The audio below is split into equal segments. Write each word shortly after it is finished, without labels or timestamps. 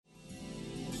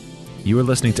You are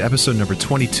listening to episode number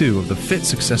 22 of the Fit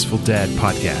Successful Dad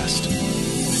podcast.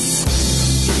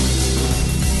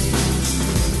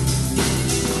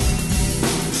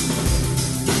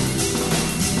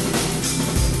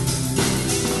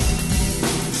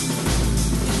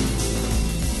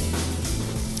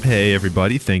 Hey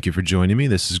everybody, thank you for joining me.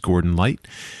 This is Gordon Light,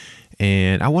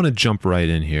 and I want to jump right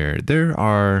in here. There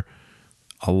are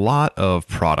a lot of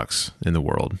products in the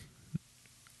world.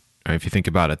 If you think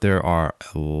about it, there are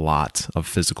a lot of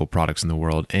physical products in the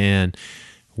world, and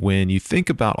when you think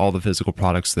about all the physical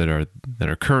products that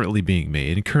are currently being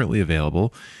made and currently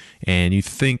available, and you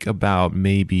think about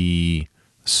maybe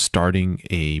starting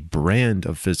a brand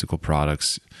of physical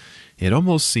products, it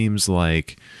almost seems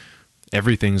like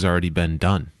everything's already been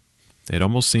done. It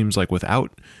almost seems like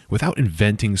without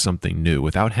inventing something new,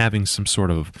 without having some sort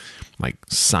of like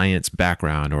science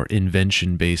background or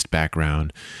invention-based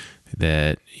background,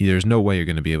 that there's no way you're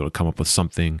going to be able to come up with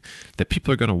something that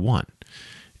people are going to want.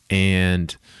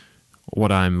 And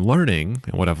what I'm learning,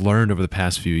 and what I've learned over the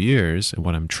past few years, and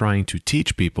what I'm trying to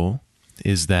teach people,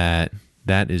 is that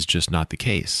that is just not the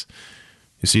case.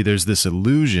 You see, there's this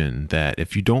illusion that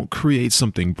if you don't create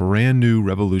something brand new,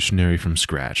 revolutionary from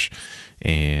scratch,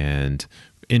 and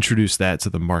introduce that to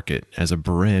the market as a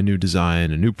brand new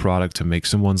design, a new product to make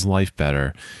someone's life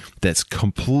better, that's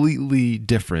completely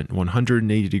different,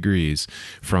 180 degrees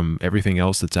from everything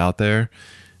else that's out there,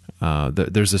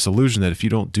 there's this illusion that if you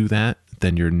don't do that,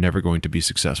 then you're never going to be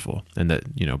successful. And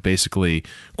that, basically,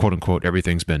 quote unquote,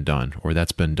 everything's been done, or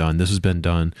that's been done, this has been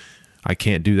done. I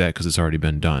can't do that because it's already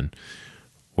been done.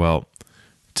 Well,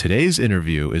 today's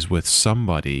interview is with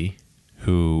somebody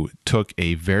who took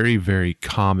a very, very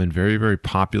common, very, very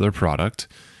popular product,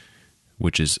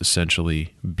 which is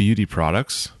essentially beauty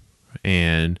products.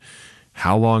 And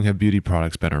how long have beauty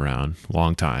products been around?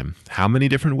 Long time. How many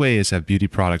different ways have beauty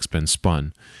products been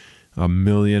spun? 1.5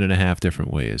 million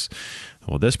different ways.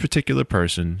 Well, this particular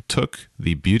person took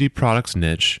the beauty products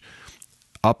niche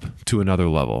up to another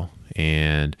level.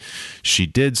 And she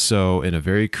did so in a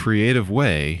very creative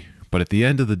way, but at the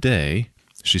end of the day,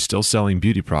 she's still selling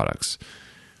beauty products.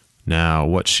 Now,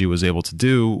 what she was able to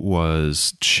do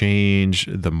was change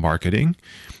the marketing.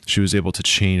 She was able to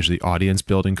change the audience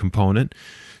building component.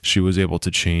 She was able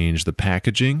to change the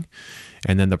packaging.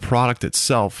 And then the product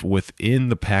itself, within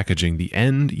the packaging, the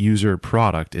end user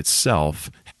product itself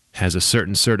has a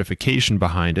certain certification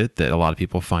behind it that a lot of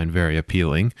people find very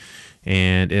appealing.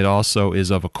 And it also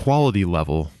is of a quality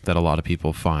level that a lot of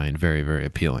people find very, very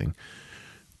appealing.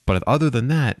 But other than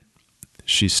that,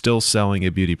 she's still selling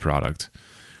a beauty product.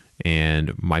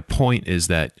 And my point is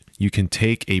that you can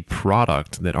take a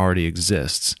product that already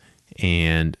exists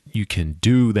and you can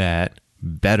do that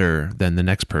better than the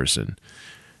next person.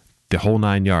 The whole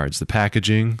 9 yards, the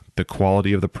packaging, the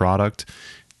quality of the product,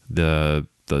 the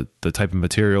type of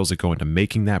materials that go into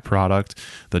making that product,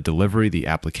 the delivery, the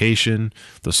application,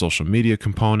 the social media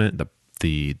component,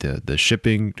 the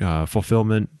shipping,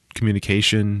 fulfillment,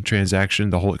 communication, transaction,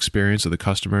 the whole experience of the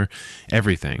customer,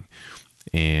 everything.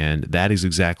 And that is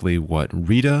exactly what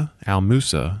Rita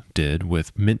Almusa did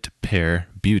with Mint Pear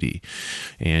Beauty.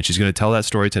 And she's going to tell that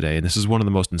story today. And this is one of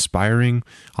the most inspiring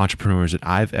entrepreneurs that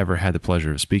I've ever had the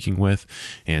pleasure of speaking with.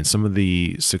 And some of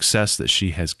the success that she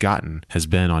has gotten has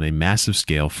been on a massive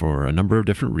scale for a number of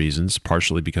different reasons,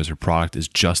 partially because her product is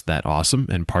just that awesome,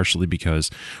 and partially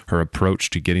because her approach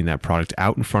to getting that product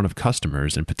out in front of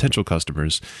customers and potential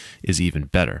customers is even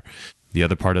better. The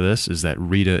other part of this is that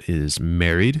Rita is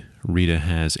married. Rita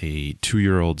has a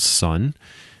 2-year-old son,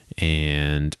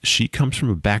 and she comes from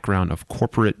a background of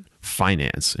corporate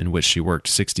finance in which she worked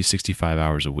 60, 65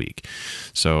 hours a week.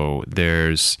 So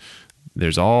there's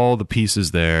all the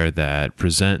pieces there that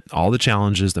present all the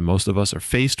challenges that most of us are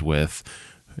faced with,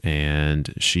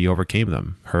 and she overcame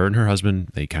them. Her and her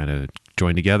husband, they kind of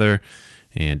joined together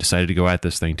and decided to go at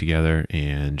this thing together,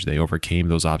 and they overcame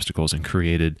those obstacles and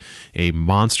created a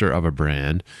monster of a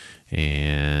brand.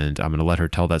 And I'm going to let her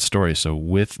tell that story. So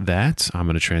with that, I'm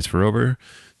going to transfer over,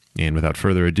 and without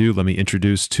further ado, let me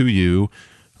introduce to you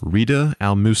Rita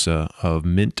Almusa of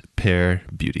Mint Pear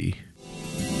Beauty.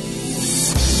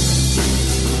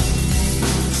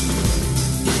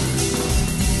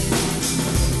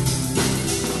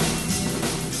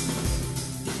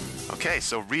 Okay,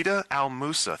 so Rita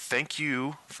Almusa, thank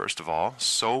you, first of all,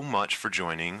 so much for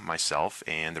joining myself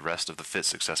and the rest of the Fit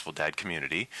Successful Dad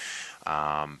community.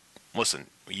 Listen,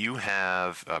 you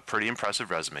have a pretty impressive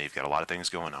resume. You've got a lot of things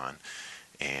going on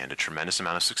and a tremendous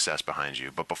amount of success behind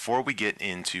you. But before we get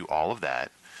into all of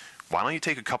that, why don't you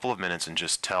take a couple of minutes and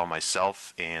just tell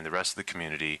myself and the rest of the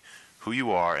community who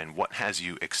you are and what has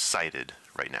you excited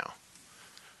right now?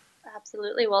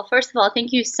 Absolutely. Well, first of all,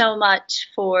 thank you so much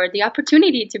for the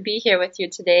opportunity to be here with you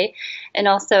today and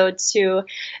also to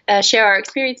share our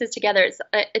experiences together.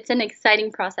 It's an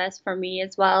exciting process for me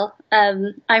as well.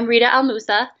 I'm Rita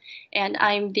Almusa, and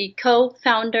I'm the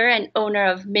co-founder and owner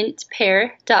of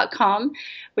mintpear.com,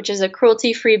 which is a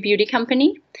cruelty-free beauty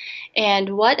company.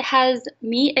 And what has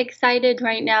me excited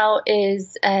right now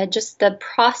is just the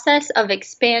process of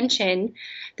expansion.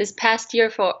 This past year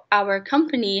for our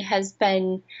company has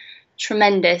been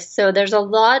tremendous. So there's a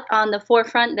lot on the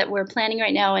forefront that we're planning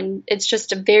right now, and it's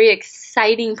just a very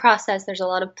exciting process. There's a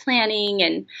lot of planning,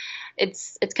 and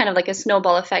it's kind of like a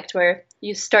snowball effect where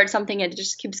you start something and it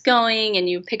just keeps going, and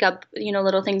you pick up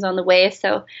little things on the way.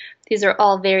 So these are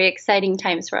all very exciting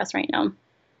times for us right now.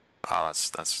 Oh,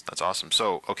 that's awesome.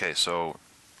 So, okay, so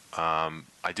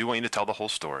I do want you to tell the whole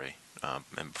story.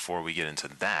 And before we get into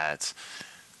that,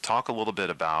 talk a little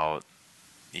bit about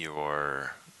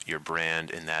your your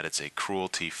brand in that it's a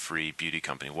cruelty-free beauty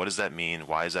company. What does that mean?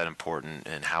 Why is that important?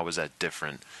 And how is that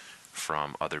different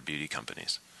from other beauty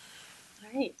companies?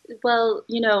 Right. Well,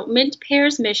 Mint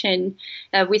Pear's mission,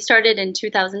 we started in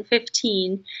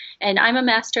 2015, and I'm a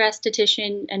master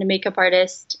esthetician and a makeup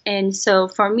artist. And so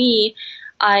for me,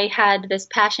 I had this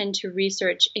passion to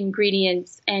research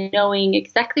ingredients and knowing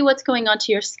exactly what's going on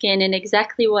to your skin and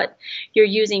exactly what you're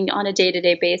using on a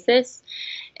day-to-day basis.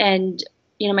 And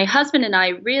my husband and I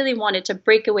really wanted to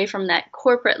break away from that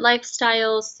corporate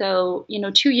lifestyle. So,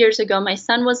 2 years ago, my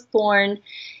son was born,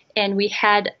 and we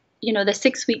had the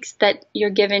 6 weeks that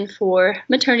you're given for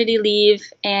maternity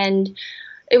leave. And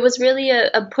it was really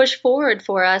a push forward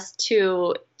for us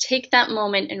to take that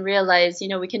moment and realize,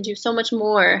 we can do so much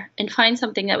more and find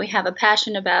something that we have a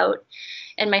passion about.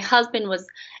 And my husband was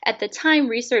at the time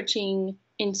researching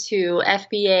into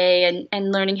FBA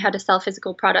and learning how to sell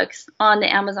physical products on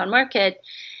the Amazon market.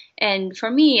 And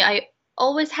for me, I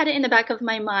always had it in the back of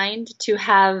my mind to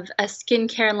have a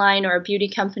skincare line or a beauty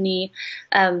company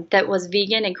that was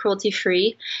vegan and cruelty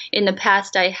free. In the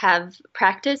past, I have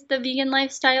practiced the vegan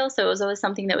lifestyle, so it was always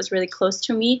something that was really close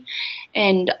to me.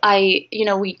 And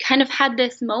we kind of had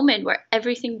this moment where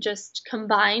everything just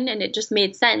combined and it just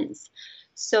made sense.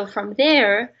 So from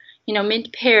there,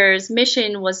 Mint Pear's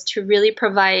mission was to really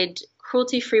provide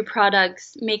cruelty free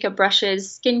products, makeup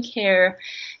brushes, skincare,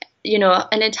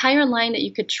 an entire line that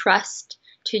you could trust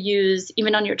to use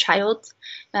even on your child,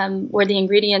 where the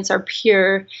ingredients are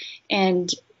pure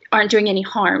and aren't doing any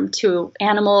harm to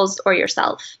animals or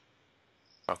yourself.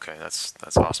 Okay, that's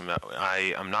awesome.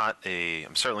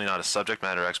 I'm certainly not a subject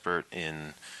matter expert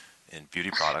in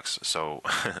beauty products. So,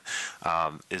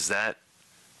 is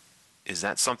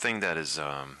that something that is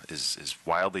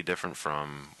wildly different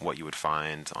from what you would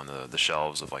find on the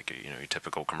shelves of like your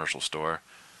typical commercial store?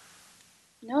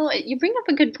 No, you bring up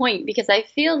a good point because I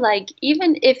feel like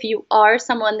even if you are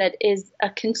someone that is a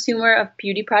consumer of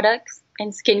beauty products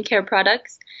and skincare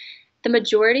products, the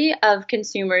majority of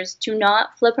consumers do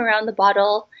not flip around the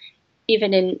bottle,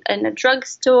 even in a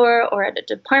drugstore or at a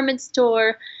department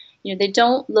store. They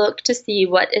don't look to see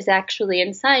what is actually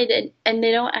inside, and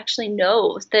they don't actually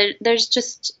know.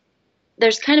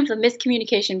 There's kind of a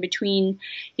miscommunication between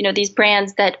these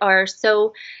brands that are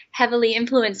so heavily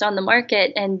influenced on the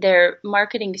market, and they're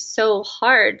marketing so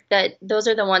hard that those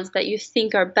are the ones that you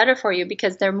think are better for you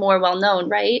because they're more well known,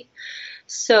 right?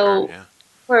 Sure, So yeah.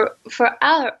 for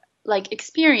our like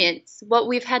experience, what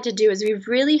we've had to do is we've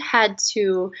really had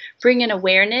to bring in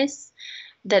awareness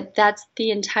that that's the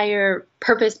entire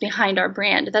purpose behind our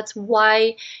brand. That's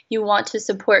why you want to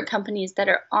support companies that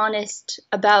are honest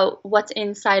about what's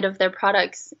inside of their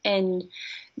products and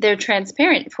they're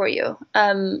transparent for you.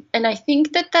 And I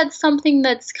think that that's something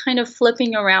that's kind of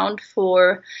flipping around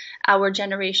for our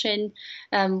generation,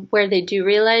 where they do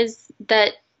realize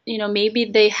that maybe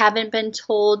they haven't been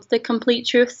told the complete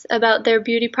truth about their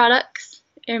beauty products,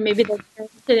 or maybe they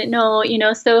didn't know,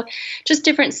 so just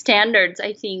different standards,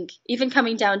 I think, even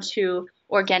coming down to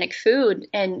organic food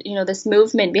and, this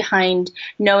movement behind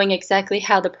knowing exactly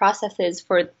how the process is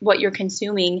for what you're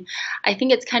consuming. I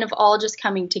think it's kind of all just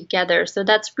coming together. So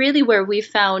that's really where we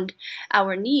found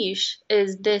our niche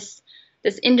is this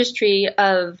industry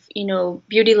of,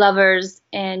 beauty lovers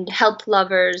and health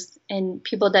lovers and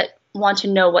people that want to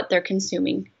know what they're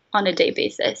consuming on a day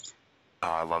basis. Oh,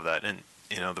 I love that. And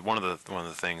one of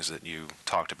the things that you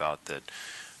talked about that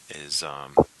is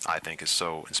I think is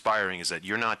so inspiring is that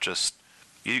you're not just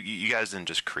you guys didn't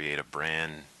just create a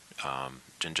brand,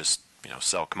 didn't just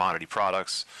sell commodity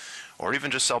products or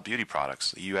even just sell beauty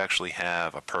products. You actually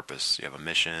have a purpose, you have a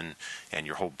mission, and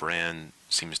your whole brand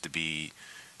seems to be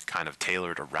kind of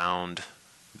tailored around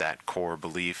that core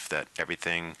belief that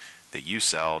everything that you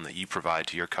sell and that you provide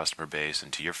to your customer base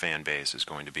and to your fan base is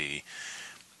going to be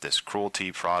this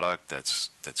Cruelty product that's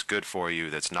good for you,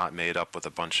 that's not made up with a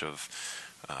bunch of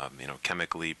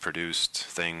chemically produced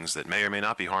things that may or may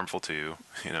not be harmful to you,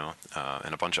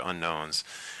 and a bunch of unknowns.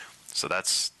 So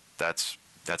that's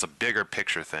a bigger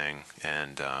picture thing,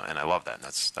 and I love that. And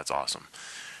that's awesome.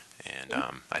 And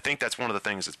I think that's one of the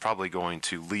things that's probably going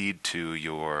to lead to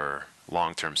your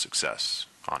long-term success,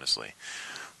 honestly.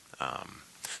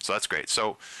 So that's great.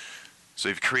 So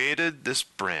you've created this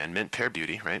brand, Mint Pear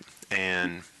Beauty, right?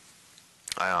 And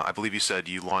I believe you said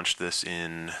you launched this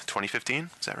in 2015.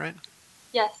 Is that right?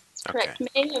 Yes, Okay, correct.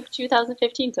 May of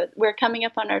 2015. So we're coming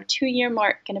up on our 2-year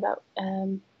mark in about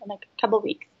in like a couple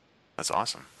weeks. that's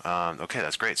awesome. Okay,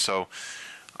 that's great. So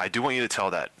I do want you to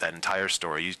tell that entire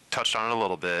story. You touched on it a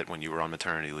little bit when you were on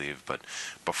maternity leave, but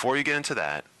before you get into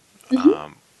that,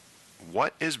 Hmm.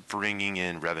 what is bringing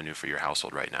in revenue for your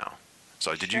household right now?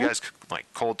 So did you Sure. guys like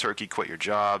cold turkey quit your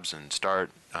jobs and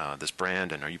start this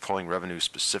brand? And are you pulling revenue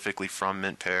specifically from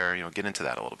Mint Pear? Get into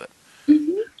that a little bit.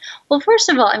 Hmm. Well, first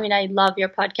of all, I mean, I love your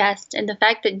podcast and the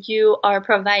fact that you are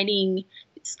providing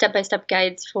step-by-step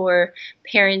guides for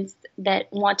parents that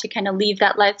want to kind of leave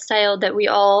that lifestyle that we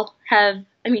all have.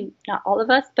 I mean, not all of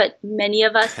us, but many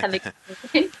of us have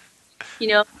experienced.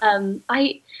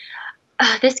 I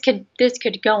this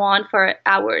could go on for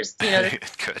hours. Good.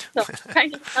 So I'm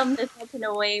trying to sum this up in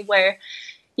a way where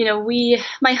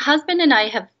my husband and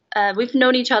I we've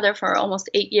known each other for almost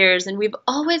 8 years, and we've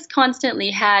always constantly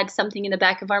had something in the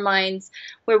back of our minds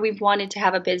where we've wanted to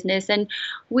have a business. And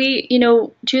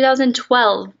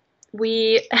 2012,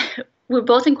 we we're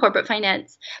both in corporate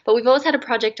finance, but we've always had a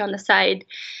project on the side,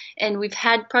 and we've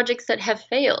had projects that have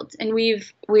failed, and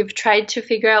we've tried to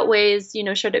figure out ways.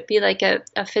 Should it be like a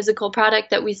physical product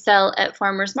that we sell at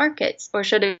farmers markets, or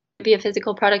should it be a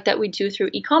physical product that we do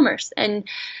through e-commerce? And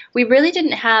we really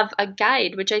didn't have a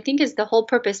guide, which I think is the whole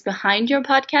purpose behind your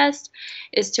podcast,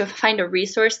 is to find a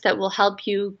resource that will help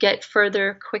you get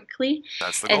further quickly.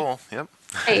 That's the And goal. Yep.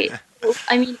 right,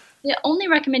 I mean, the only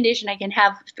recommendation I can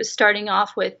have starting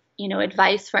off with,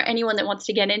 advice for anyone that wants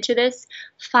to get into this: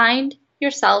 find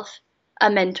yourself a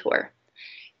mentor.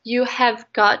 You have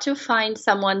got to find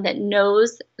someone that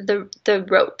knows the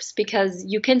ropes, because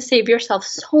you can save yourself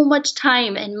so much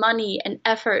time and money and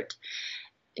effort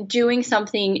doing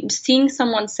something, seeing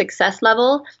someone's success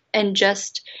level and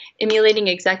just emulating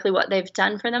exactly what they've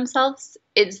done for themselves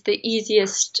is the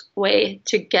easiest way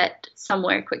to get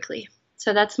somewhere quickly.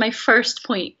 So that's my first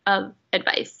point of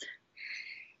advice.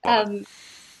 Love it.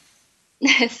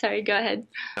 Um, sorry, go ahead.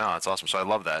 No, that's awesome. So I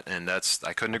love that, and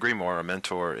I couldn't agree more. A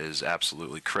mentor is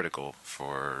absolutely critical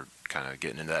for kind of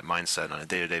getting into that mindset on a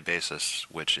day-to-day basis,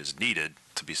 which is needed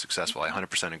to be successful. I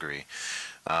 100% agree.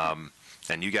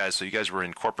 And you guys were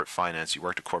in corporate finance. You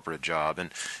worked a corporate job,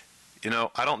 and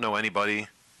I don't know anybody,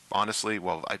 honestly.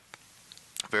 Well,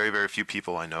 very, very few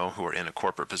people I know who are in a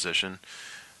corporate position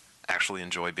actually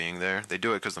enjoy being there. They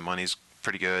do it because the money's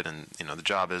pretty good, and the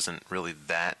job isn't really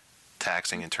that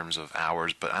taxing in terms of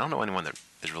hours. But I don't know anyone that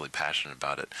is really passionate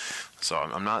about it. So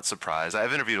I'm not surprised.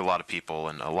 I've interviewed a lot of people,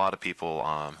 and a lot of people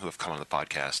who have come on the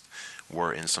podcast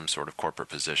were in some sort of corporate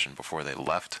position before they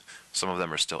left. Some of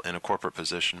them are still in a corporate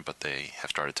position, but they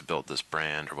have started to build this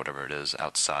brand or whatever it is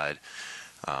outside.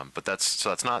 But that's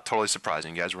not totally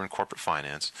surprising. You guys were in corporate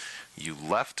finance. You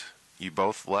left. You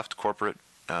both left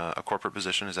a corporate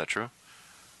position. Is that true?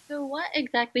 So what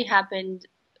exactly happened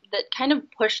that kind of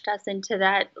pushed us into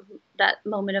that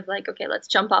moment of like, okay, let's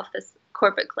jump off this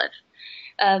corporate cliff?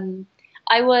 Um,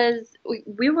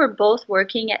 we were both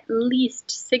working at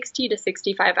least 60 to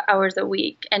 65 hours a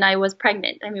week, and I was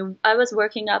pregnant. I mean, I was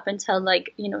working up until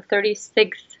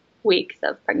 36 weeks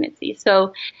of pregnancy.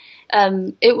 So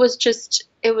it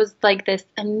was like this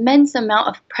immense amount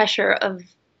of pressure of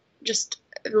just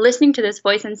listening to this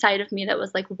voice inside of me that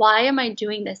was like, why am I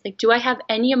doing this? Like, do I have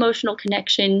any emotional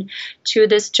connection to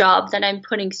this job that I'm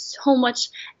putting so much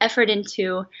effort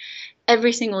into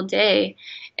every single day?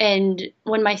 And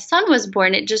when my son was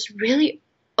born, it just really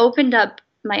opened up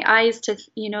my eyes to,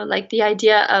 like the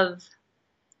idea of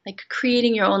like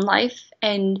creating your own life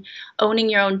and owning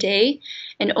your own day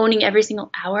and owning every single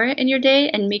hour in your day,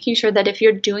 and making sure that if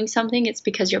you're doing something, it's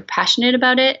because you're passionate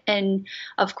about it. And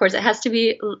of course, it has to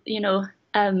be,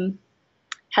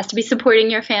 has to be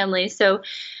supporting your family. So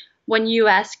when you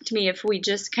asked me if we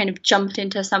just kind of jumped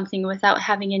into something without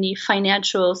having any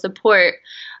financial support,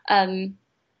 um,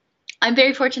 I'm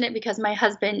very fortunate because my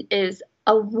husband is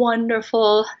a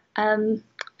wonderful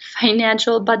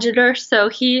financial budgeter, so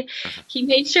he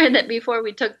made sure that before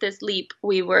we took this leap,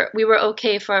 we were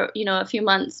okay for, a few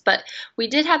months. But we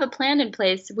did have a plan in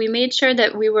place. We made sure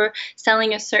that we were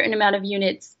selling a certain amount of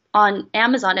units on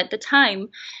Amazon at the time,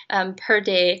 per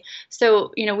day.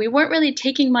 So, we weren't really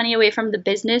taking money away from the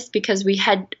business because we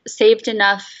had saved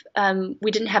enough.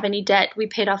 We didn't have any debt. We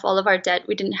paid off all of our debt.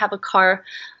 We didn't have a car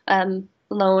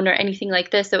loan or anything like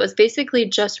this. It was basically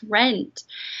just rent.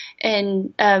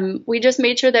 And we just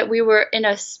made sure that we were in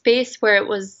a space where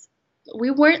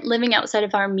we weren't living outside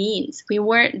of our means. We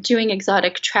weren't doing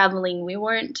exotic traveling. We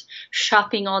weren't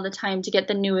shopping all the time to get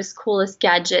the newest, coolest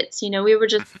gadgets.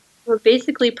 We're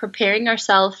basically preparing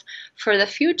ourselves for the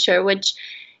future, which,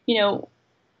 you know,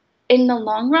 in the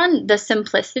long run, the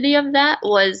simplicity of that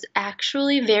was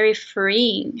actually very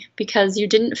freeing because you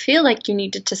didn't feel like you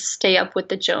needed to stay up with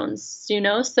the Jones.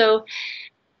 So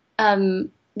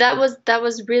that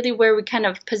was really where we kind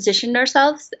of positioned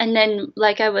ourselves. And then,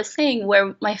 like I was saying,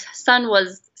 where my son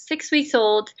was 6 weeks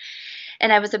old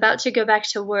and I was about to go back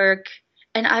to work,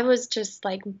 and I was just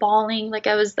like bawling. Like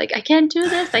I was like, I can't do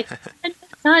this. I can't send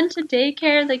my son to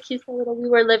daycare. Like you said, we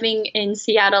were living in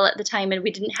Seattle at the time and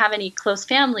we didn't have any close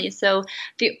family. So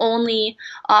the only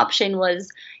option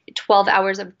was 12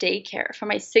 hours of daycare for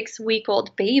my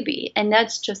 6-week-old baby. And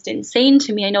that's just insane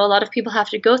to me. I know a lot of people have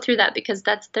to go through that because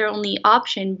that's their only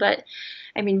option. But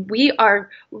I mean, we are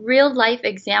real life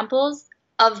examples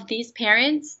of these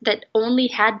parents that only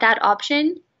had that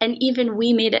option. And even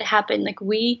we made it happen. Like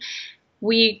we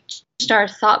changed our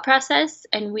thought process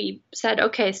and we said,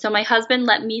 okay, so my husband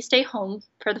let me stay home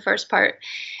for the first part.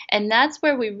 And that's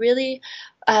where we really,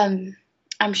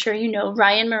 I'm sure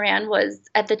Ryan Moran was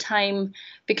at the time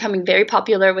becoming very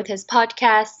popular with his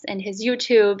podcasts and his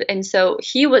YouTube. And so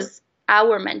he was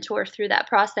our mentor through that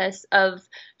process of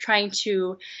trying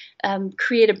to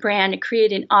create a brand,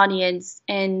 create an audience,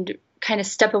 and kind of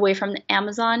step away from the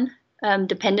Amazon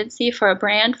dependency for a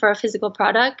brand, for a physical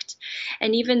product.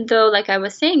 And even though, like I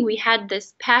was saying, we had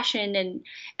this passion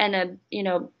and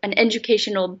an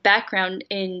educational background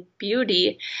in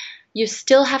beauty, you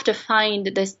still have to find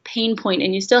this pain point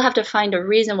and you still have to find a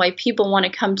reason why people want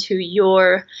to come to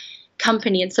your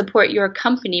company and support your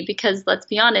company. Because let's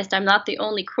be honest, I'm not the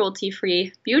only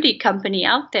cruelty-free beauty company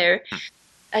out there.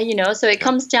 So it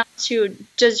comes down to,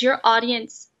 does your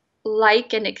audience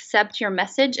like and accept your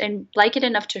message and like it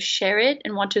enough to share it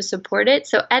and want to support it?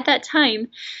 So at that time,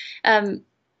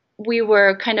 we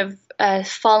were kind of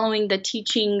following the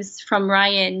teachings from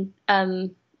Ryan,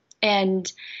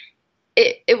 and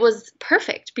it was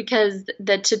perfect because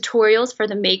the tutorials for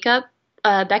the makeup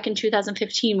back in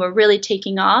 2015 were really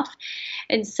taking off.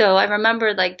 And so I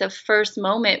remember like the first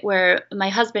moment where my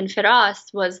husband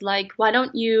Firas was like, why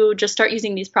don't you just start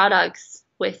using these products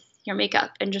with your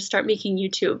makeup and just start making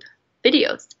YouTube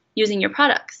videos using your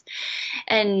products?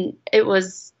 And it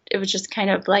was just kind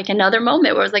of like another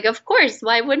moment where I was like, of course,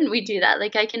 why wouldn't we do that?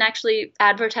 Like I can actually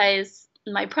advertise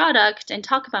my product and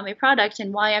talk about my product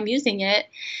and why I'm using it,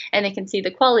 and they can see the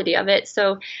quality of it.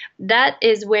 So that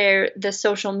is where the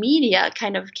social media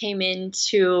kind of came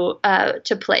into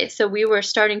to play. So we were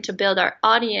starting to build our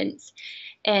audience,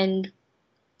 and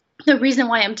the reason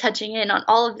why I'm touching in on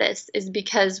all of this is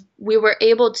because we were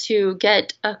able to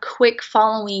get a quick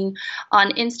following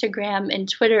on Instagram and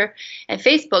Twitter and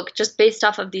Facebook just based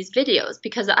off of these videos,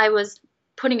 because I was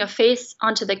putting a face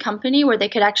onto the company where they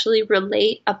could actually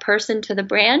relate a person to the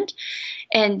brand,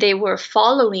 and they were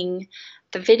following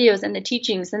the videos and the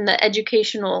teachings and the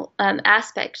educational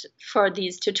aspect for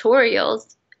these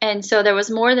tutorials. And so there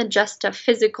was more than just a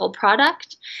physical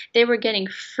product. They were getting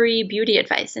free beauty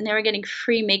advice and they were getting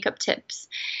free makeup tips.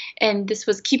 And this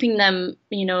was keeping them,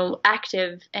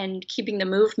 active and keeping the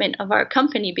movement of our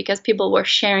company because people were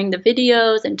sharing the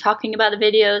videos and talking about the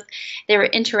videos. They were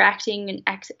interacting and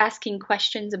asking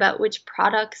questions about which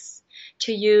products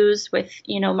to use with,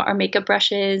 our makeup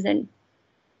brushes. And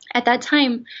at that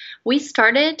time, we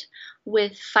started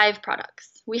with 5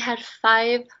 products. We had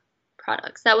 5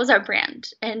 products. That was our brand.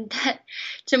 And that,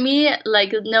 to me,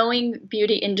 like knowing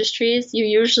beauty industries, you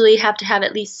usually have to have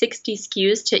at least 60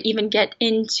 SKUs to even get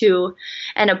into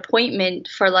an appointment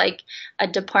for like a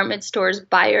department store's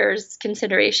buyer's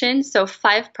consideration. So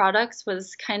 5 products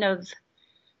was kind of,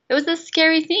 it was a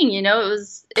scary thing, it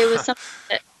was something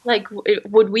that, like,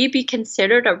 would we be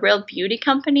considered a real beauty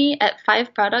company at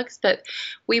 5 products? But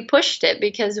we pushed it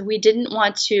because we didn't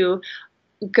want to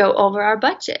go over our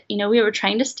budget. We were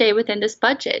trying to stay within this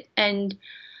budget, and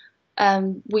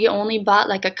we only bought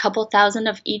like a couple thousand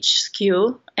of each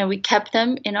SKU, and we kept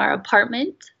them in our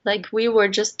apartment. Like we were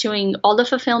just doing all the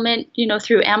fulfillment,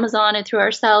 through Amazon and through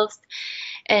ourselves.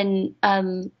 And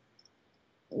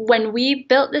when we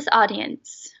built this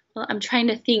audience, well, I'm trying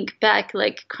to think back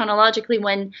like chronologically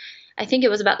when I think it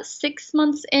was about 6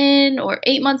 months in or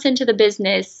 8 months into the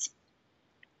business,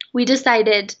 we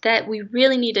decided that we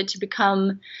really needed to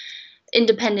become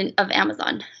independent of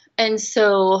Amazon. And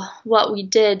so what we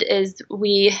did is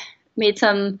we made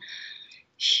some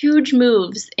huge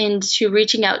moves into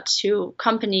reaching out to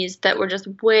companies that were just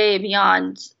way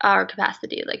beyond our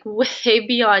capacity, like way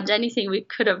beyond anything we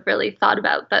could have really thought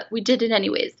about. But we did it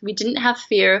anyways. We didn't have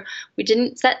fear. We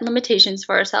didn't set limitations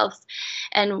for ourselves.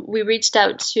 And we reached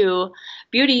out to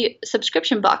beauty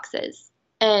subscription boxes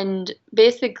and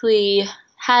basically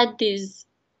had these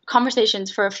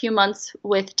conversations for a few months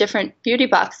with different beauty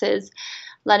boxes,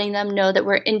 letting them know that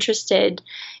we're interested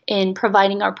in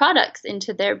providing our products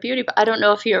into their beauty. I don't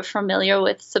know if you're familiar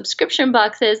with subscription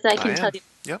boxes. I I can tell am. you.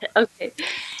 Yep. Okay.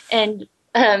 And,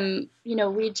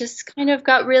 we just kind of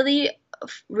got really,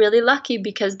 really lucky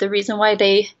because the reason why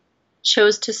they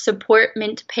chose to support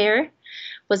Mint Pear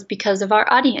was because of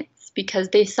our audience, because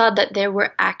they saw that there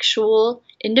were actual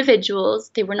individuals.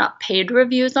 They were not paid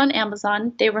reviews on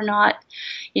Amazon. They were not,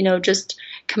 just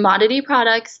commodity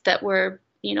products that were,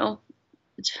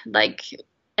 like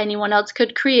anyone else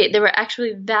could create. They were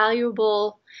actually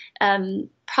valuable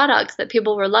products that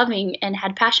people were loving and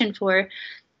had passion for.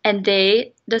 And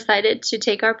they decided to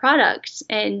take our product.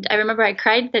 And I remember I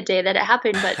cried the day that it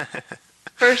happened, but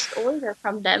first order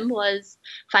from them was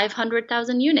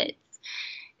 500,000 units.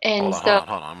 Hold And on, hold so on,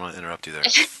 hold on. I'm going to interrupt you there.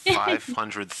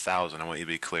 500,000. I want you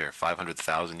to be clear.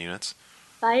 500,000 units?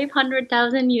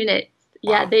 500,000 units.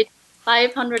 Yeah, Wow. they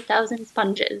 500,000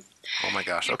 sponges. Oh my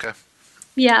gosh. Okay.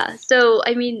 Yeah, so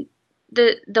I mean,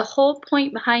 the whole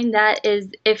point behind that is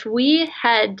if we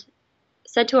had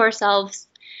said to ourselves,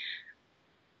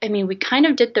 I mean, we kind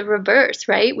of did the reverse,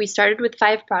 right? We started with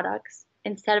 5 products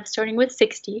instead of starting with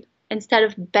 60, instead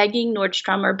of begging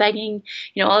Nordstrom or begging,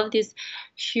 all of these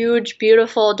huge,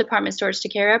 beautiful department stores to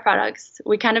carry our products.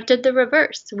 We kind of did the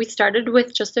reverse. We started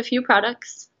with just a few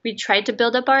products. We tried to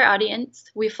build up our audience.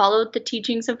 We followed the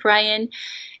teachings of Ryan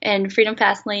and Freedom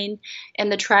Fastlane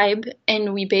and the tribe,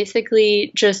 and we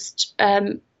basically just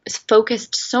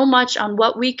focused so much on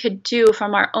what we could do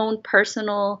from our own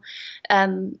personal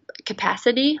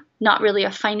capacity, not really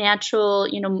a financial,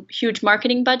 huge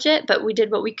marketing budget, but we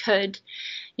did what we could.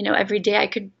 Every day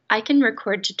I can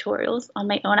record tutorials on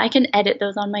my own. I can edit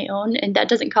those on my own, and that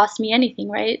doesn't cost me anything,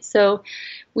 right? So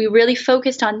we really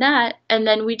focused on that, and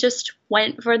then we just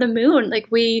went for the moon. Like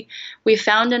we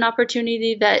found an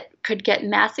opportunity that could get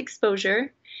mass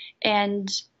exposure, and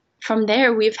from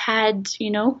there we've had,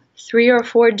 3 or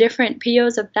 4 different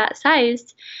POs of that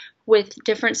size with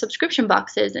different subscription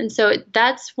boxes. And so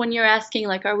that's when you're asking,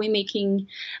 like, are we making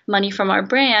money from our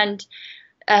brand?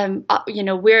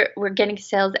 We're getting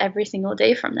sales every single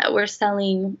day from that. We're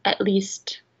selling at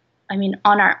least, I mean,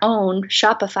 on our own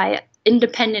Shopify,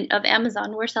 independent of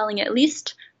Amazon, we're selling at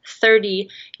least 30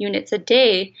 units a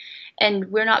day,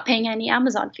 and we're not paying any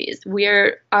Amazon fees.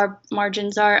 Our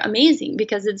margins are amazing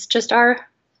because it's just our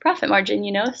profit margin,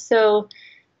 So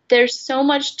there's so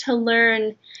much to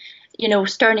learn,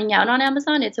 starting out on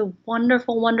Amazon. It's a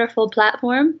wonderful, wonderful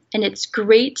platform, and it's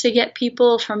great to get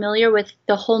people familiar with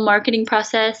the whole marketing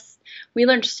process. We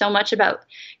learned so much about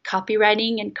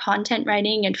copywriting and content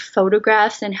writing and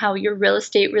photographs and how your real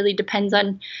estate really depends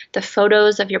on the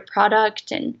photos of your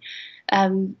product. And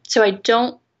so I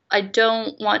don't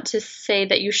want to say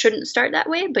that you shouldn't start that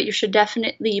way, but you should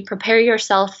definitely prepare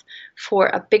yourself for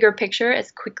a bigger picture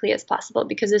as quickly as possible,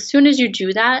 because as soon as you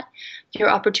do that, your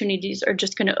opportunities are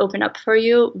just going to open up for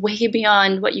you way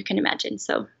beyond what you can imagine.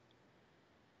 So,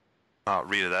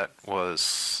 Rita, that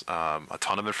was a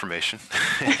ton of information,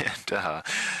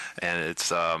 and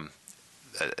it's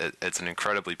an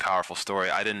incredibly powerful story.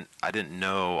 I didn't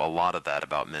know a lot of that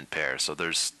about Mint Pear, so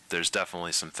there's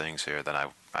definitely some things here that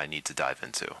I need to dive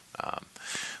into. Well,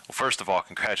 first of all,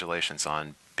 congratulations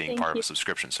on being thank part of you. a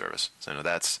subscription service. So,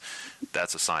 that's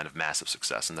a sign of massive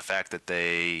success, and the fact that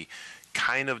they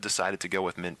kind of decided to go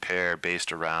with Mint Pear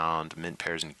based around Mint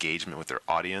Pear's engagement with their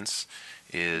audience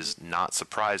is not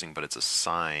surprising, but it's a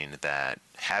sign that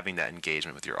having that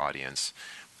engagement with your audience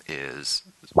and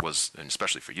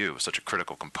especially for you, such a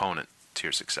critical component to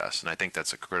your success. And I think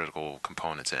that's a critical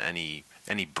component to any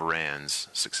brand's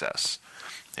success.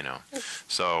 You know,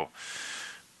 so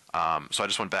so I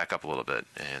just want to back up a little bit,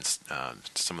 and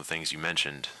some of the things you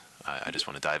mentioned, I just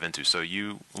want to dive into. So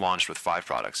you launched with 5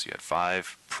 products. You had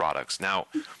 5 products. Now,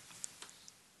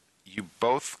 you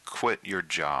both quit your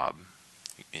job,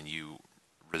 and you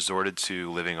resorted to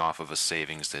living off of a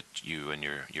savings that you and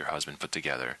your husband put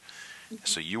together.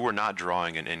 So you were not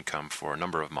drawing an income for a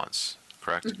number of months,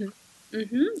 correct? Mhm.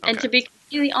 And Okay. to be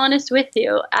completely honest with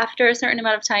you, after a certain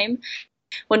amount of time,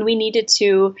 when we needed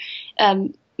to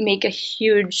make a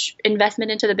huge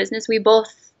investment into the business, we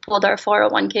both pulled our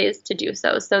 401ks to do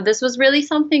so. So this was really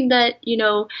something that,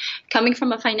 coming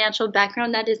from a financial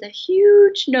background, that is a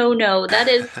huge no-no. That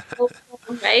is so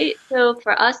wrong, right? So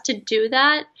for us to do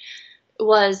that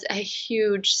was a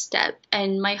huge step.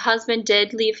 And my husband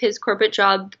did leave his corporate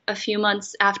job a few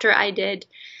months after I did,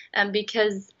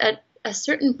 because at a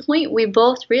certain point we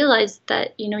both realized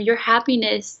that, your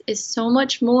happiness is so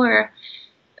much more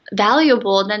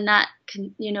valuable than that,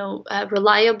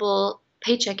 reliable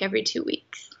paycheck every 2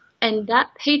 weeks. And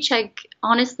that paycheck,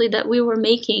 honestly, that we were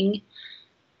making,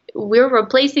 we're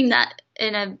replacing that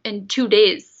in 2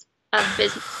 days of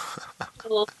business.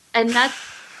 So, and that's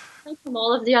from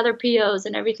all of the other POs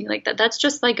and everything like that. That's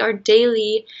just like our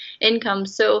daily income.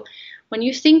 So when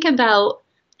you think about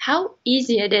how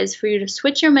easy it is for you to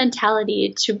switch your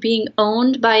mentality to being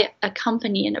owned by a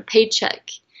company and a paycheck,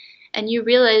 and you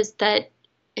realize that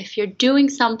if you're doing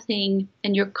something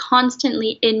and you're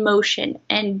constantly in motion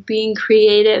and being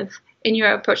creative in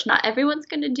your approach, not everyone's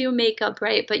going to do makeup,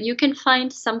 right? But you can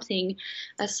find something,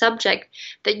 a subject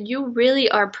that you really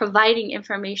are providing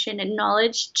information and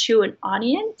knowledge to an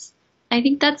audience. I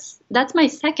think that's my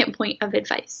second point of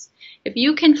advice. If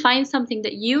you can find something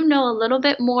that you know a little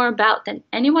bit more about than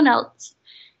anyone else,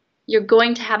 you're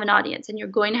going to have an audience and you're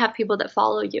going to have people that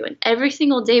follow you. And every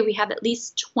single day we have at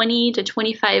least 20 to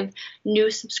 25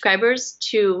 new subscribers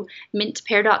to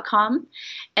mintpear.com.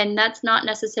 And that's not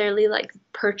necessarily like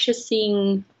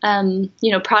purchasing,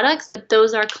 products, but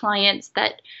those are clients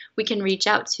that we can reach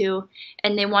out to,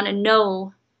 and they want to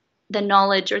know the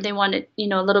knowledge, or they want to,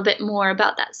 a little bit more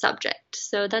about that subject.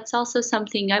 So that's also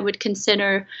something I would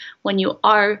consider when you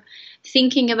are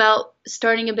thinking about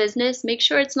starting a business. Make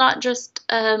sure it's not just,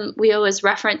 we always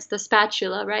reference the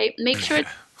spatula, right? Make sure, Yeah.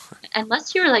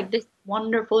 unless you're like this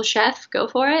wonderful chef, go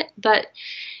for it. But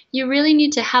you really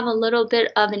need to have a little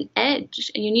bit of an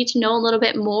edge, and you need to know a little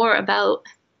bit more about,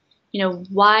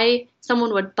 why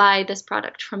someone would buy this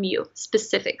product from you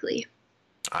specifically.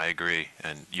 I agree.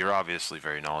 And you're obviously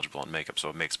very knowledgeable in makeup, so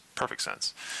it makes perfect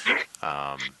sense.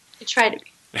 I try to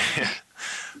be.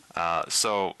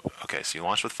 Okay, so you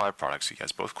launched with 5 products. You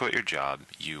guys both quit your job.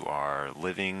 You are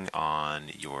living on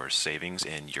your savings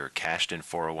and your cashed in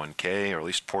 401k, or at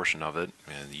least portion of it,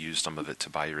 and you used some of it to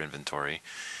buy your inventory.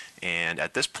 And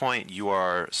at this point, you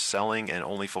are selling and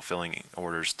only fulfilling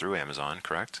orders through Amazon,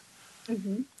 correct?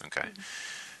 hmm Okay.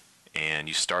 And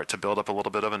you start to build up a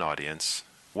little bit of an audience.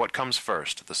 What comes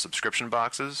first, the subscription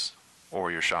boxes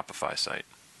or your Shopify site?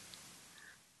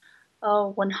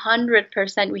 Oh,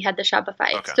 100% we had the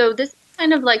Shopify. Okay. So this is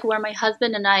kind of like where my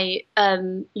husband and I,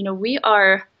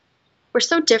 we're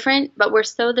so different, but we're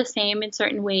so the same in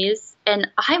certain ways. And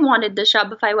I wanted the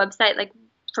Shopify website like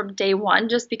from day one,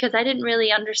 just because I didn't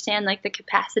really understand like the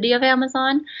capacity of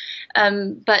Amazon.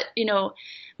 But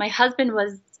my husband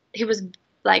he was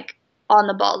like on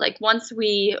the ball. Like once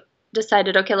we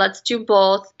decided, okay, let's do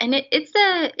both, and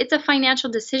it's a financial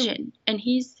decision, and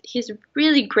he's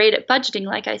really great at budgeting,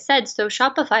 like I said. So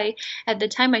Shopify at the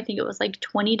time, I think it was like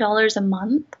 $20 a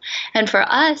month, and for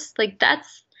us, like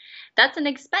that's an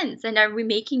expense. And are we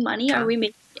making money? Are Sure. we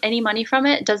making any money from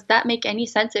it? Does that make any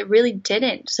sense? It really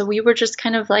didn't. So we were just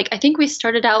kind of like, I think we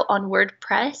started out on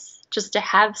WordPress just to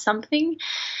have something,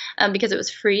 because it was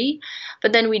free.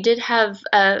 But then we did have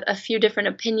a few different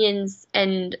opinions,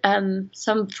 and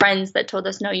some friends that told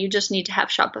us, no, you just need to have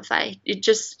Shopify.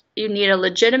 You need a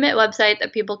legitimate website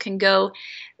that people can go.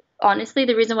 Honestly,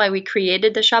 the reason why we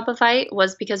created the Shopify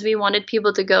was because we wanted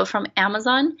people to go from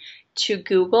Amazon to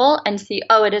Google and see,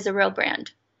 oh, it is a real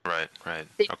brand. Right, right.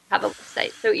 They have a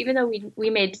website. So even though we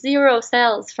made zero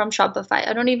sales from Shopify,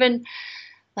 I don't even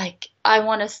like, I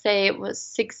want to say it was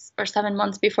 6 or 7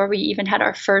 months before we even had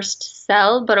our first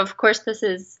sell. But of course, this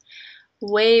is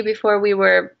way before we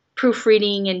were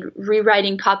proofreading and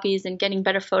rewriting copies and getting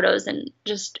better photos and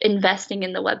just investing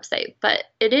in the website. But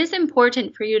it is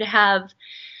important for you to have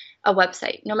a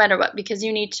website, no matter what, because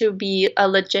you need to be a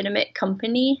legitimate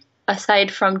company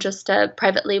aside from just a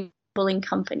private labeling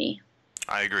company.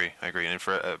 I agree. I agree. And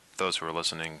for those who are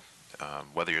listening,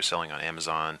 whether you're selling on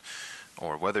Amazon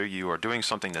or whether you are doing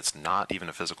something that's not even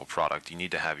a physical product, you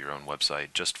need to have your own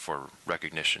website just for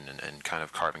recognition and kind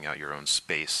of carving out your own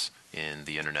space in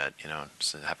the internet,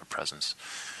 to have a presence.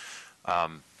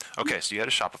 Okay, so you had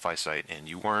a Shopify site and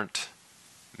you weren't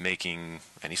making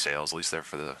any sales, at least there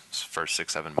for the first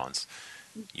 6, 7 months.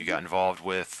 You got involved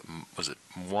with, was it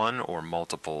one or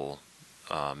multiple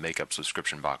makeup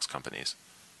subscription box companies?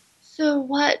 So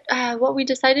what we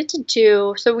decided to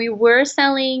do, so we were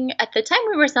selling at the time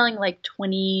we were selling like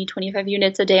 25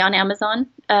 units a day on Amazon,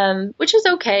 which is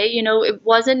okay. You know, it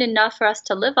wasn't enough for us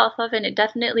to live off of, and it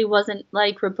definitely wasn't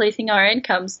like replacing our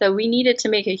income. So we needed to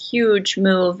make a huge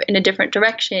move in a different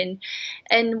direction.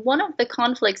 And one of the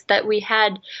conflicts that we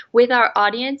had with our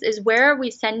audience is, where are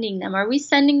we sending them? Are we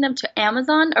sending them to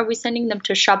Amazon? Are we sending them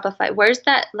to Shopify? Where's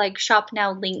that like shop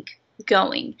now link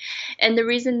going? And the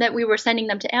reason that we were sending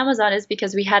them to Amazon is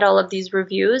because we had all of these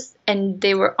reviews, and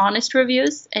they were honest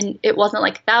reviews, and it wasn't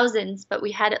like thousands, but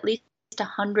we had at least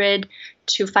 100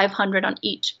 to 500 on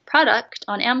each product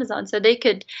on Amazon, so they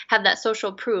could have that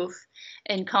social proof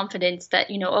and confidence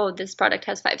that, oh, this product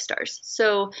has 5 stars.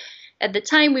 So at the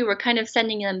time, we were kind of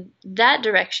sending them that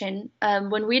direction.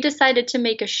 When we decided to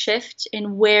make a shift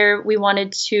in where we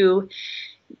wanted to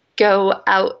go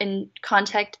out and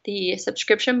contact the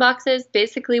subscription boxes,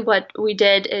 basically what we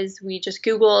did is we just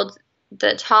Googled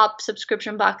the top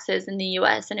subscription boxes in the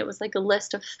US, and it was like a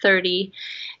list of 30.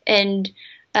 And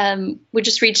we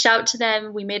just reached out to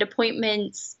them. We made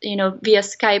appointments, via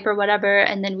Skype or whatever,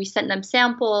 and then we sent them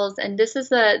samples. And this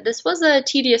was a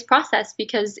tedious process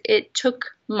because it took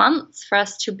months for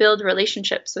us to build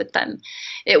relationships with them.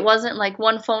 It wasn't like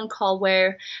one phone call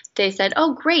where they said,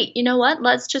 "Oh, great, you know what?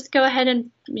 Let's just go ahead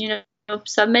and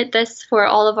submit this for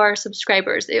all of our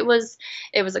subscribers." It was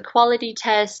a quality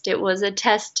test. It was a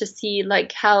test to see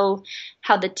like how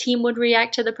the team would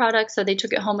react to the product. So they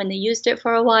took it home and they used it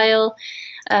for a while.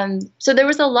 So there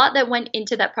was a lot that went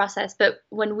into that process. But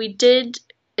when we did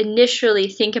initially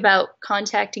think about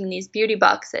contacting these beauty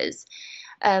boxes,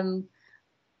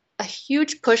 a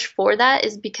huge push for that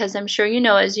is because I'm sure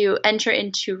as you enter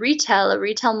into retail, a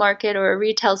retail market or a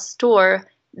retail store,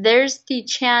 there's the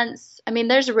chance, I mean,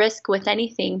 there's risk with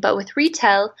anything, but with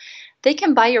retail, they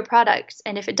can buy your product.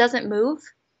 And if it doesn't move,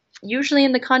 usually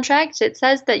in the contract, it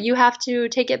says that you have to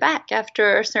take it back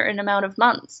after a certain amount of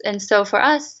months. And so for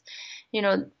us, you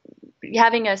know,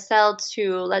 having a sell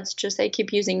to, let's just say,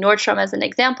 keep using Nordstrom as an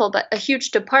example, but a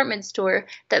huge department store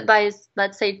that buys,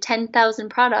 let's say, 10,000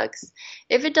 products,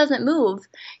 if it doesn't move,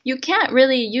 you can't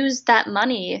really use that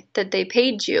money that they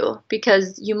paid you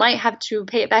because you might have to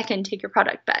pay it back and take your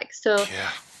product back. So,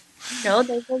 Yeah.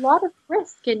 there's a lot of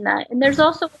risk in that. And there's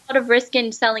also a lot of risk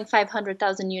in selling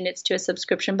 500,000 units to a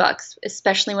subscription box,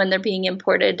 especially when they're being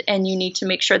imported and you need to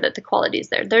make sure that the quality is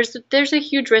there. There's a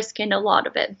huge risk in a lot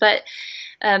of it. But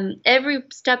every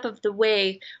step of the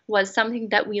way was something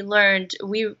that we learned.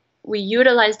 We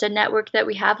utilized a network that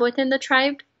we have within the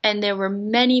tribe, and there were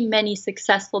many, many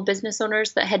successful business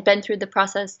owners that had been through the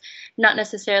process, not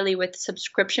necessarily with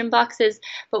subscription boxes,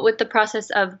 but with the process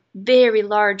of very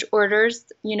large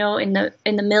orders, in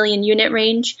the million unit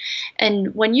range.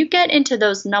 And when you get into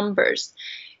those numbers,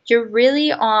 you're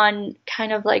really on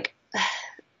kind of like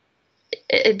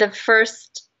the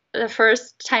first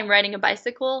time riding a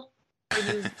bicycle,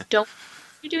 where you don't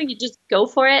you're doing, you just go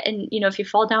for it, and if you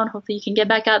fall down, hopefully you can get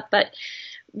back up. But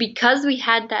because we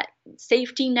had that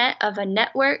safety net of a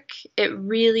network, it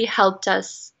really helped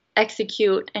us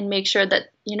execute and make sure that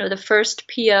the first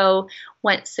PO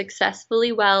went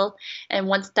successfully well. And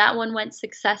once that one went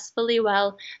successfully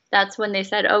well, that's when they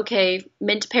said, okay,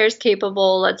 Mint Pear's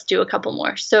capable, let's do a couple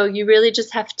more. So you really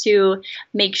just have to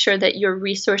make sure that your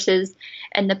resources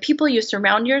and the people you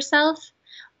surround yourself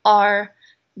are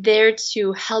there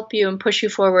to help you and push you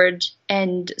forward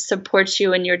and support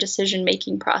you in your decision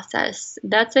making process.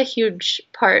 That's a huge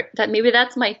part.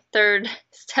 That's my third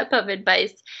step of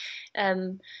advice.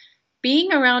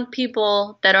 Being around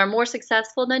people that are more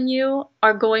successful than you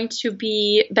are going to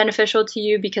be beneficial to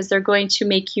you because they're going to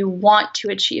make you want to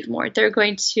achieve more. They're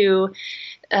going to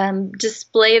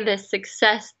display this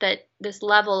success, that this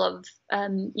level of,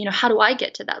 how do I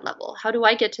get to that level? How do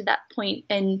I get to that point?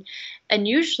 And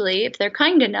usually, if they're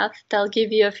kind enough, they'll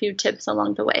give you a few tips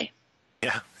along the way.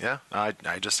 Yeah, yeah.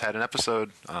 I just had an episode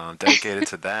dedicated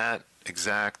to that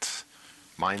exact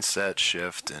mindset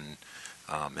shift and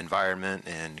environment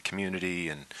and community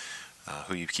and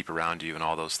who you keep around you and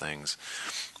all those things.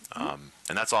 And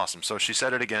that's awesome. So she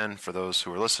said it again for those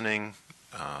who are listening.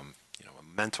 A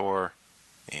mentor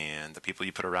and the people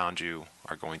you put around you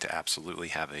are going to absolutely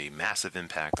have a massive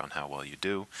impact on how well you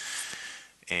do.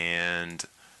 And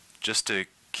just to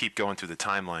keep going through the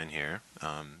timeline here,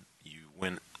 you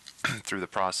went through the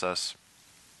process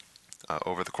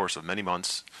over the course of many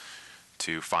months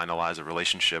to finalize a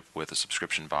relationship with a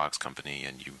subscription box company,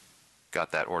 and you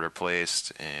got that order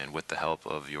placed, and with the help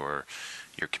of your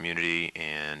community,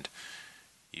 and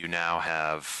you now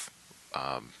have,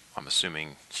 I'm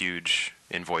assuming, huge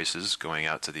invoices going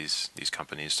out to these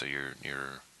companies. So you're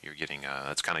You're getting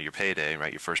that's kind of your payday,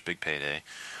 right? Your first big payday.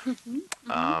 Hmm.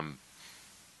 Hmm.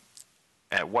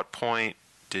 At what point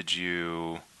did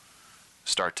you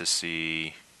start to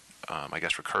see, I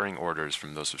guess, recurring orders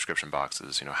from those subscription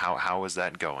boxes? How is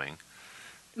that going?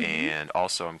 Hmm. And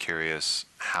also, I'm curious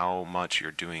how much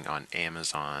you're doing on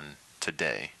Amazon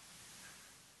today.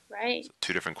 Right. So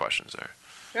two different questions there.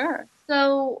 Sure.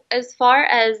 So, as far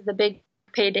as the big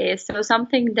paydays, so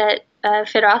something that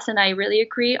Firas and I really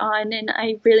agree on, and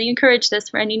I really encourage this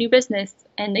for any new business,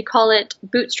 and they call it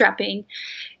bootstrapping.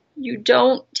 You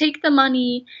don't take the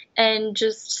money and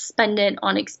just spend it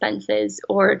on expenses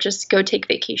or just go take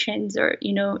vacations or,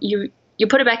 you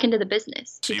put it back into the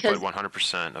business So you put because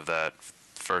 100% of that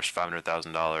first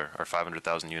 $500,000 or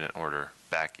 500,000 unit order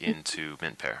back into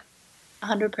Mint Pear.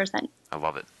 100%. I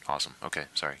love it. Awesome. Okay,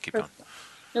 sorry, keep going.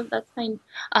 No, that's fine.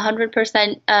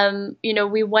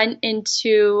 100%. We went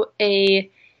into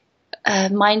a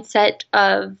mindset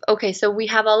of, okay, so we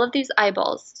have all of these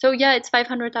eyeballs. So yeah, it's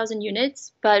 500,000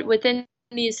 units, but within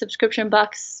these subscription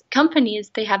box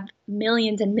companies, they have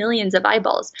millions and millions of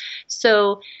eyeballs.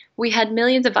 So we had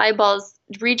millions of eyeballs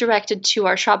redirected to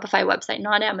our Shopify website,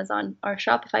 not Amazon, our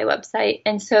Shopify website.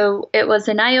 And so it was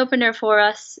an eye opener for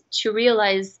us to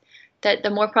realize that the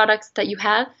more products that you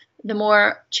have, the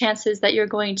more chances that you're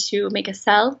going to make a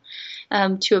sell,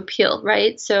 to appeal,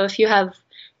 right? So if you have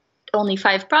only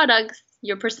 5 products,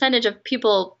 your percentage of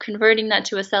people converting that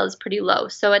to a sale is pretty low.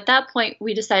 So at that point,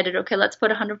 we decided, okay, let's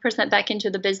put 100% back into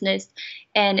the business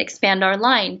and expand our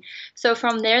line. So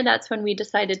from there, that's when we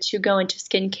decided to go into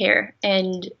skincare.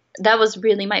 And that was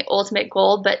really my ultimate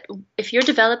goal. But if you're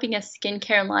developing a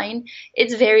skincare line,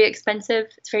 it's very expensive,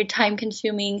 it's very time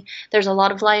consuming, there's a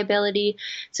lot of liability.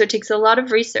 So it takes a lot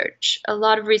of research,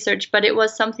 but it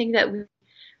was something that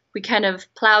we kind of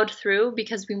plowed through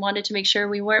because we wanted to make sure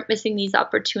we weren't missing these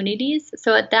opportunities.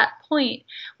 So at that point,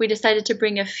 we decided to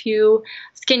bring a few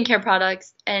skincare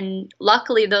products, and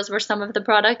luckily, those were some of the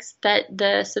products that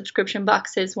the subscription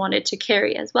boxes wanted to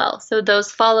carry as well. So those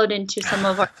followed into some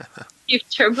of our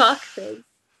future boxes.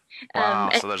 Wow,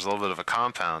 And so there's a little bit of a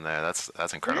compound there. That's yeah,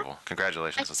 incredible.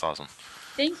 Congratulations. That's awesome.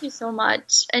 thank you so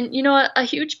much. And a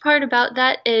huge part about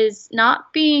that is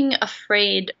not being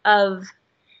afraid of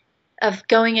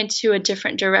going into a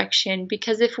different direction,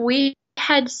 because if we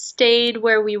had stayed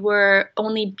where we were,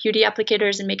 only beauty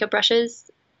applicators and makeup brushes,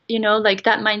 like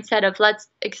that mindset of let's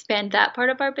expand that part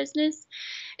of our business,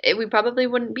 we probably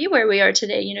wouldn't be where we are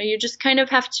today. You just kind of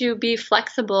have to be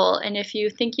flexible, and if you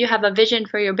think you have a vision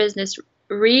for your business,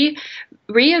 re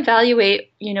reevaluate,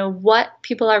 what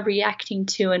people are reacting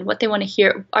to and what they want to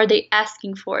hear. Are they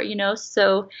asking for,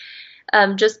 so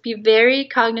just be very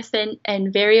cognizant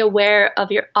and very aware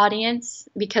of your audience,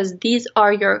 because these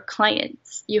are your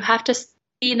clients. You have to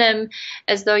see them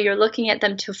as though you're looking at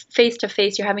them to face.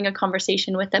 You're having a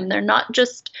conversation with them. They're not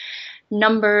just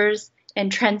numbers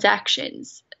and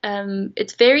transactions.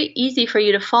 It's very easy for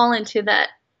you to fall into that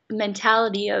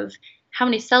mentality of how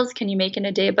many sales can you make in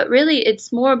a day, but really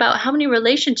it's more about how many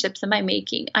relationships am I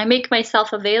making. I make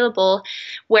myself available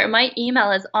where my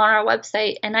email is on our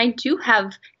website, and I do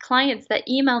have clients that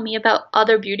email me about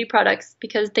other beauty products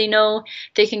because they know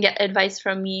they can get advice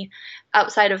from me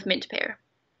outside of Mint Pear.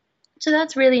 So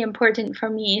that's really important for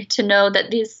me to know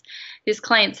that these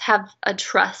clients have a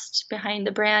trust behind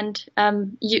the brand.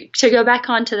 To go back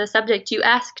onto the subject, you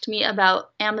asked me about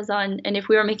Amazon and if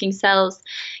we were making sales.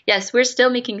 Yes, we're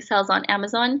still making sales on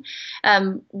Amazon.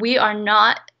 We are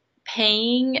not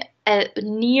paying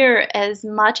near as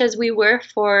much as we were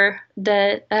for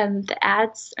the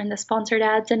ads and the sponsored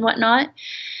ads and whatnot.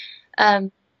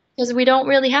 Um, because we don't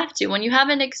really have to. When you have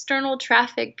an external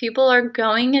traffic, people are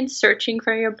going and searching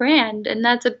for your brand, and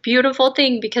that's a beautiful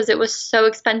thing because it was so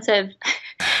expensive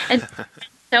and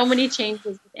so many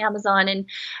changes with Amazon. And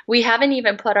we haven't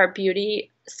even put our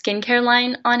beauty skincare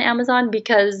line on Amazon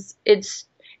because it's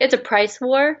a price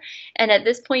war. And at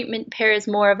this point, Mint Pear is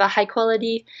more of a high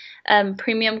quality,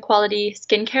 premium quality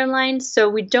skincare line. So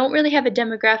we don't really have a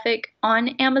demographic on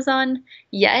Amazon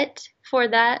yet for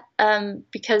that,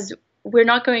 because we're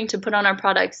not going to put on our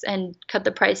products and cut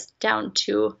the price down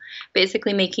to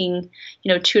basically making,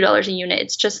 $2 a unit.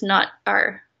 It's just not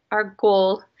our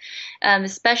goal,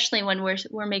 especially when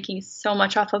we're making so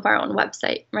much off of our own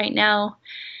website right now.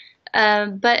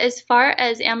 But as far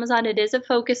as Amazon, it is a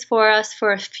focus for us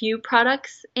for a few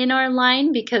products in our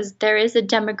line because there is a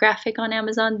demographic on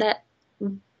Amazon that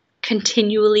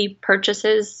continually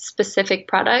purchases specific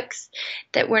products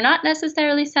that we're not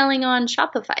necessarily selling on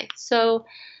Shopify. So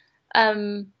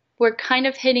we're kind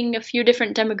of hitting a few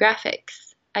different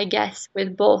demographics, I guess,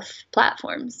 with both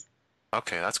platforms.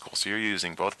 Okay, that's cool. So you're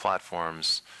using both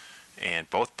platforms And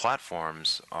both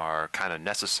platforms are kind of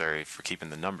necessary for keeping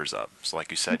the numbers up. So,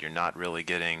 like you said, you're not really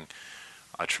getting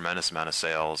a tremendous amount of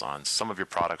sales on some of your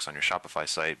products on your Shopify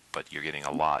site, but you're getting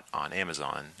a lot on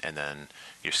Amazon. And then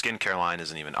your skincare line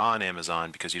isn't even on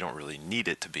Amazon because you don't really need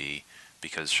it to be,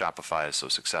 because Shopify is so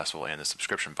successful and the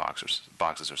subscription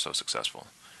boxes are so successful.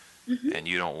 Hmm. And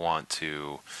you don't want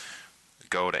to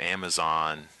go to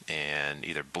Amazon and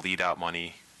either bleed out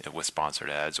money with sponsored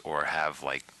ads or have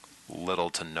like little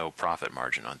to no profit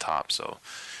margin on top. So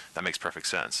that makes perfect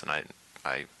sense, and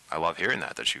I love hearing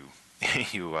that you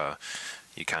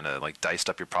you kind of like diced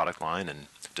up your product line and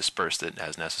dispersed it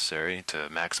as necessary to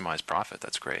maximize profit.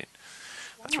 That's great.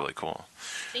 That's Yeah, really cool.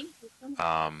 thank you so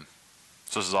much.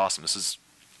 So this is awesome. This is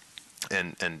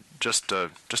and just to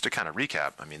kind of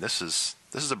recap. I mean, this is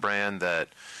a brand that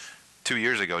 2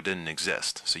 years ago didn't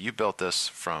exist. So you built this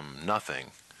from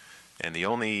nothing, and the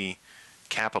only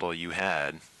capital you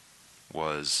had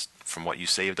was from what you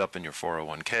saved up in your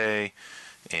 401k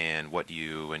and what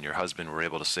you and your husband were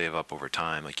able to save up over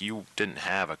time. Like, you didn't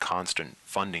have a constant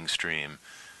funding stream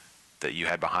that you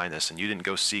had behind this, and you didn't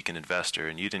go seek an investor,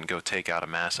 and you didn't go take out a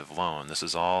massive loan. This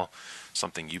is all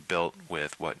something you built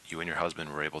with what you and your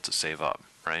husband were able to save up,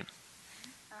 right?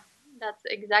 Uh, That's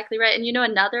exactly right. And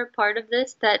another part of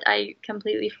this that I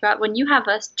completely forgot, when you have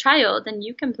a child, and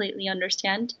you completely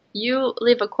understand, you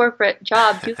leave a corporate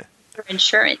job, you for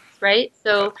insurance, right? Right.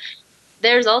 So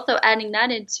there's also adding that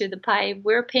into the pie.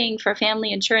 We're paying for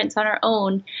family insurance on our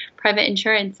own, private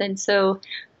insurance. And so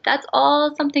that's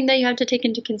all something that you have to take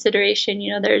into consideration.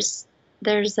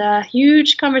 There's a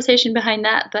huge conversation behind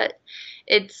that, but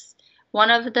it's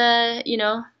one of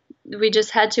we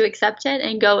just had to accept it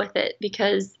and go with it,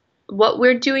 because what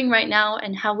we're doing right now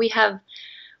and how we have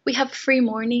free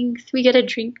mornings, we get to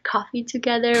drink coffee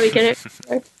together, we get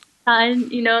to fun,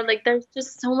 like there's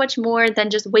just so much more than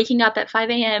just waking up at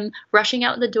 5 a.m., rushing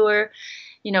out the door.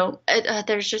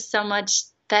 There's just so much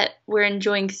that we're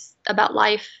enjoying about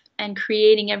life and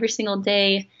creating every single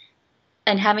day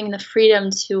and having the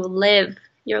freedom to live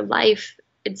your life.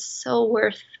 It's so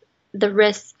worth the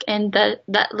risk and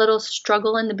that little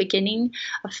struggle in the beginning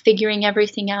of figuring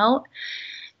everything out.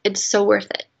 It's so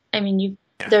worth it. I mean,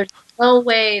 Yeah. there's no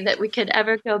way that we could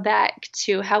ever go back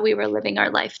to how we were living our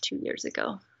life 2 years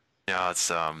ago. Yeah, it's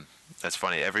that's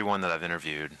funny. Everyone that I've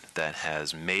interviewed that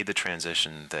has made the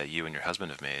transition that you and your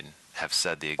husband have made have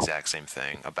said the exact same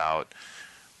thing about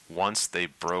once they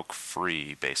broke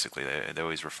free, basically. They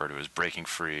always refer to it as breaking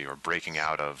free or breaking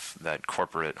out of that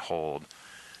corporate hold,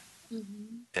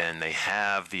 Hmm. and they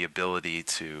have the ability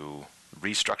to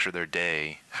restructure their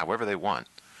day however they want.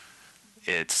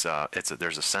 There's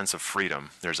a sense of freedom.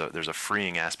 There's a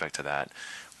freeing aspect to that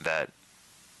that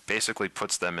basically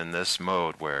puts them in this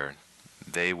mode where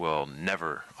they will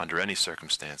never, under any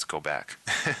circumstance, go back.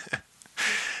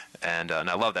 And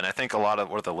I love that. And I think a lot of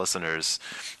what the listeners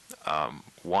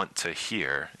want to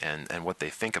hear and what they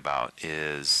think about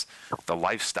is the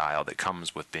lifestyle that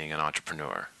comes with being an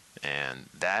entrepreneur. And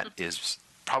that is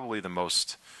probably the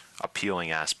most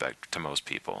appealing aspect to most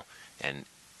people. And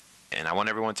and I want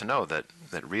everyone to know that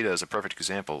Rita is a perfect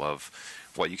example of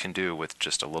what you can do with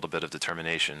just a little bit of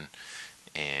determination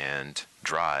and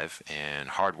drive and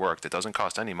hard work that doesn't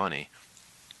cost any money.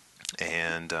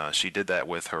 And she did that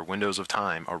with her windows of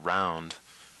time around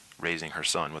raising her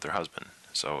son with her husband.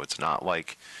 So it's not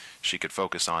like she could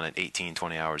focus on it 18,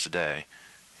 20 hours a day.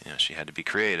 She had to be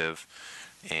creative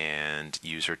and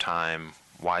use her time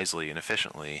wisely and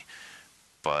efficiently.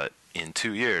 But in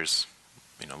 2 years,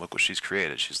 look what she's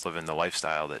created. She's living the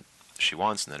lifestyle that she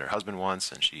wants and that her husband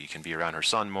wants, and she can be around her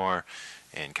son more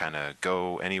and kind of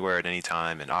go anywhere at any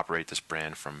time and operate this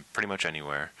brand from pretty much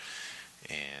anywhere.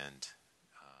 And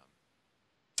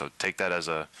so take that as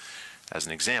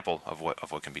an example of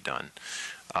what can be done.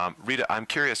 Rita, I'm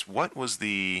curious, what was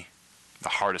the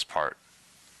hardest part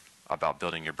about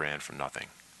building your brand from nothing?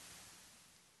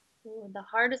 So the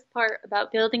hardest part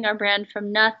about building our brand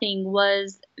from nothing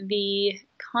was the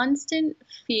constant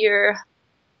fear,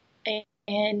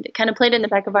 and kind of played in the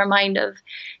back of our mind of,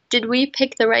 did we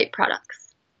pick the right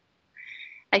products?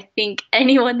 I think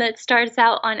anyone that starts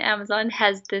out on Amazon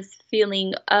has this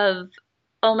feeling of,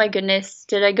 oh my goodness,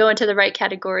 did I go into the right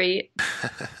category?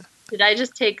 Did I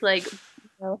just take like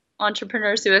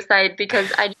entrepreneur suicide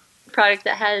because I just have a product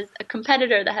that has a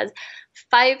competitor that has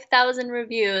 5,000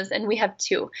 reviews and we have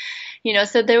two?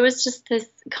 So there was just this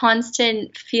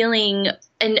constant feeling.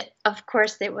 And of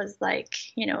course, it was like,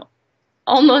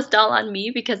 almost all on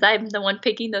me because I'm the one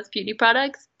picking those beauty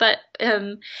products. But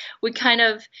we kind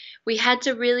of, we had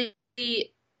to really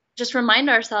just remind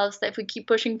ourselves that if we keep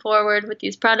pushing forward with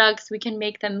these products, we can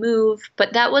make them move.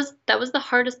 But that was the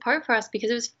hardest part for us because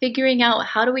it was figuring out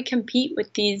how do we compete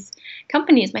with these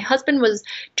companies. My husband was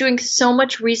doing so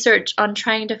much research on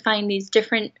trying to find these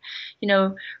different,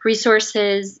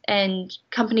 resources and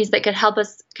companies that could help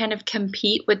us kind of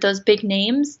compete with those big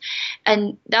names.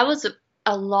 And that was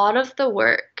a lot of the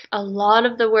work. A lot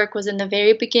of the work was in the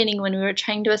very beginning when we were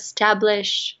trying to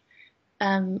establish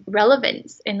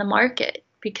relevance in the market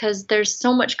because there's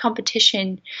so much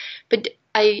competition. But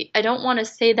I don't want to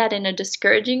say that in a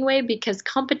discouraging way because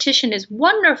competition is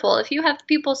wonderful. If you have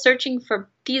people searching for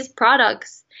these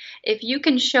products, if you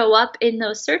can show up in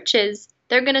those searches,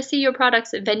 they're going to see your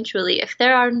products eventually. If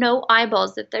there are no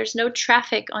eyeballs, if there's no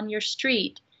traffic on your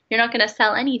street, you're not going to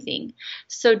sell anything.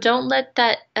 So don't let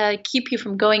that keep you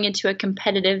from going into a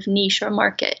competitive niche or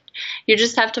market. You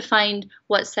just have to find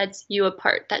what sets you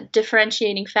apart, that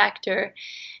differentiating factor.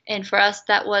 And for us,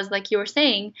 that was, like you were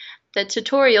saying, the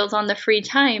tutorials on the free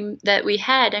time that we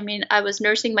had. I mean, I was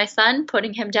nursing my son,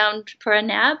 putting him down for a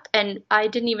nap, and I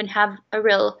didn't even have a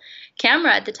real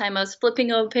camera at the time. I was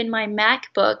flipping open my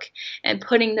MacBook and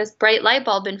putting this bright light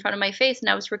bulb in front of my face, and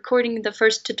I was recording the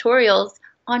first tutorials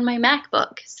on my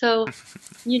MacBook. So,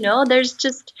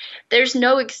 there's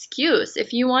no excuse.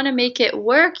 If you want to make it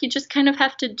work, you just kind of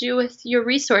have to do with your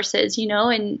resources,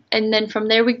 and then from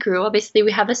there we grew. Obviously,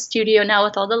 we have a studio now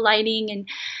with all the lighting and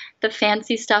the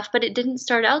fancy stuff, but it didn't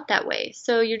start out that way.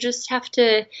 So you just have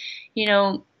to,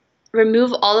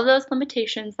 remove all of those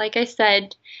limitations, like I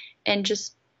said, and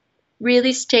just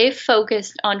really stay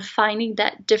focused on finding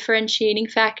that differentiating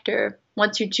factor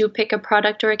once you do pick a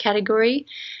product or a category.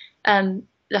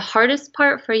 The hardest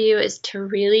part for you is to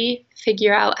really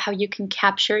figure out how you can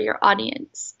capture your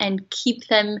audience and keep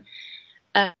them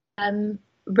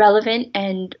relevant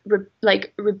and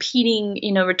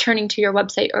repeating, returning to your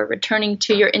website or returning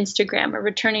to your Instagram or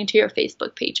returning to your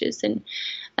Facebook pages.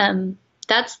 And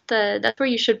that's where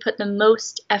you should put the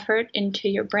most effort into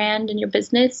your brand and your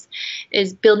business,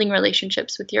 is building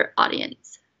relationships with your audience.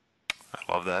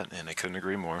 I love that, and I couldn't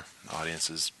agree more. The audience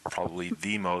is probably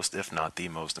the most, if not the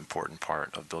most important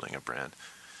part of building a brand.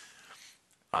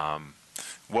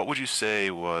 What would you say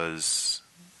was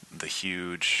the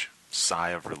huge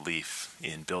sigh of relief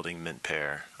in building Mint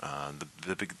Pear?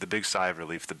 The big sigh of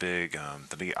relief, the big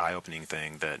eye-opening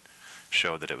thing that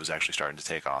showed that it was actually starting to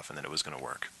take off and that it was going to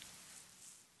work.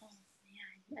 Oh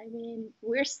man, I mean,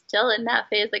 we're still in that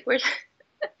phase. Like we're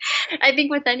I think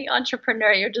with any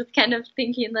entrepreneur, you're just kind of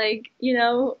thinking like,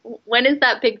 when is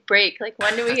that big break? Like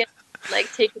when do we get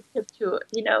like take a trip to,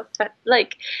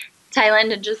 like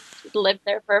Thailand and just live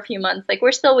there for a few months? Like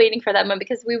we're still waiting for that moment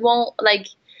because we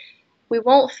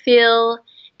won't feel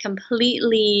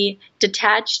completely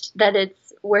detached that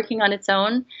it's working on its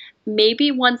own. Maybe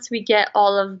once we get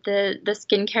all of the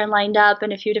skincare lined up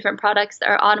and a few different products that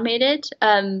are automated,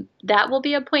 that will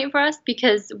be a point for us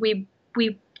because we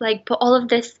like put all of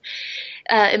this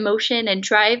emotion and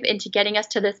drive into getting us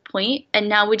to this point, and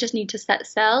now we just need to set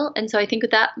sail. And so I think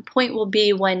that point will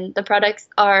be when the products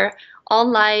are all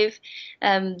live.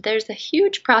 There's a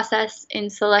huge process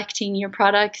in selecting your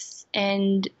products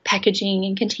and packaging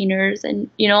and containers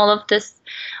and all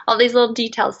these little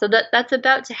details. So that's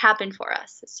about to happen for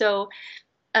us. So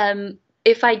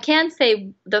if I can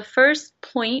say, the first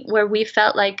point where we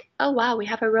felt like, oh wow, we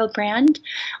have a real brand,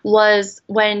 was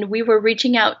when we were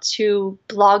reaching out to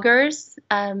bloggers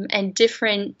and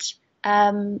different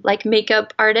like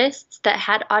makeup artists that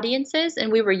had audiences,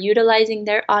 and we were utilizing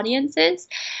their audiences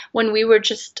when we were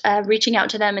just reaching out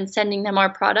to them and sending them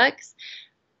our products.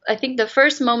 I think the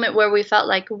first moment where we felt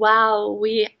like, wow,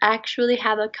 we actually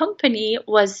have a company,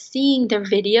 was seeing their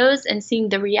videos and seeing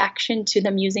the reaction to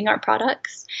them using our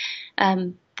products.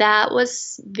 That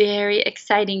was very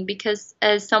exciting because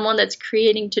as someone that's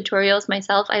creating tutorials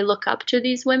myself, I look up to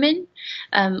these women.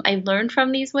 I learn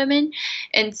from these women.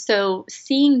 And so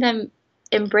seeing them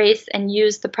embrace and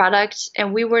use the product,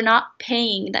 and we were not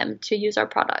paying them to use our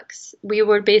products. We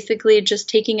were basically just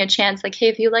taking a chance, like, hey,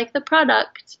 if you like the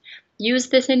product, use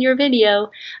this in your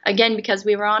video. Again, because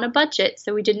we were on a budget,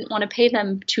 so we didn't want to pay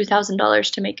them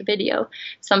 $2,000 to make a video.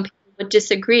 Some people would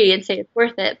disagree and say it's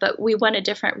worth it, but we went a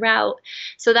different route.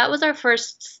 So that was our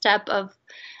first step of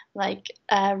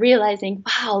realizing,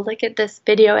 wow, look at this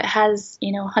video. It has,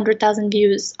 100,000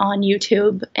 views on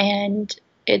YouTube, and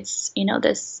it's,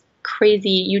 this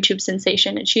crazy YouTube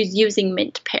sensation, and she's using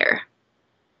Mint Pear.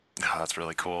 Oh, that's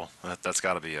really cool. That's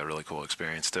got to be a really cool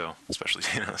experience too, especially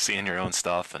seeing your own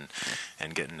stuff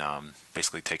and getting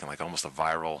basically taking like almost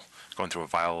going through a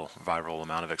viral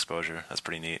amount of exposure. That's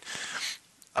pretty neat.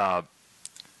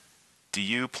 Do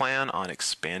you plan on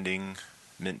expanding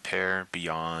Mint Pear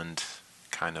beyond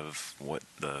kind of what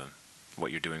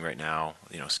you're doing right now?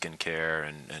 Skincare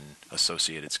and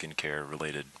associated skincare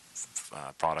related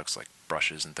products like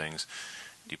brushes and things.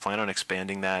 Do you plan on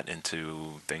expanding that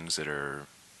into things that are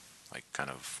like kind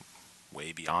of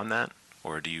way beyond that,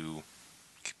 or do you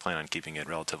plan on keeping it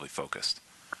relatively focused?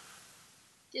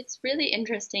 It's really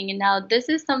interesting. And now this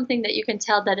is something that you can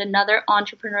tell that another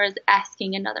entrepreneur is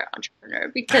asking another entrepreneur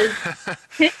because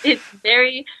it's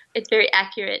very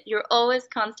accurate. You're always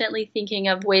constantly thinking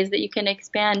of ways that you can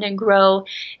expand and grow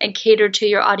and cater to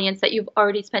your audience that you've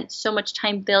already spent so much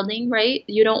time building, right?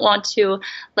 You don't want to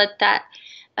let that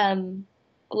um,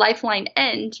 lifeline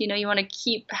end. You want to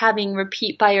keep having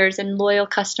repeat buyers and loyal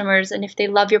customers. And if they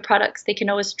love your products, they can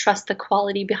always trust the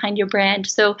quality behind your brand.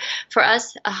 So for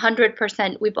us,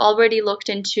 100%, we've already looked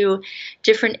into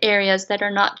different areas that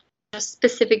are not just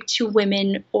specific to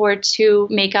women or to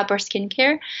makeup or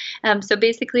skincare. So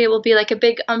basically, it will be like a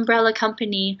big umbrella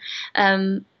company.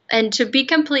 And to be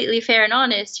completely fair and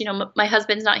honest, my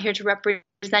husband's not here to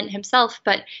represent himself,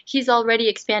 but he's already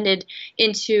expanded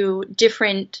into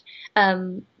different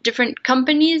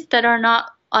companies that are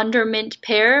not under Mint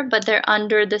Pear, but they're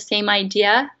under the same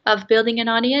idea of building an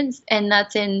audience, and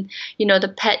that's in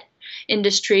the pet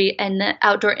industry and the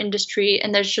outdoor industry.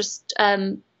 And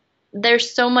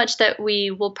there's so much that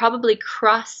we will probably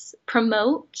cross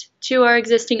promote to our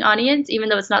existing audience, even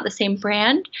though it's not the same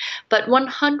brand. But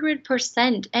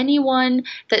 100%, anyone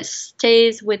that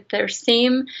stays with their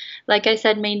same, like I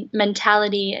said,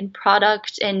 mentality and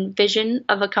product and vision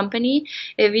of a company,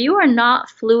 if you are not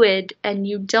fluid and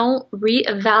you don't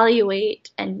reevaluate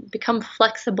and become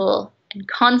flexible and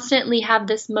constantly have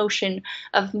this motion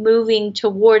of moving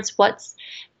towards what's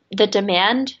the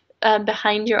demand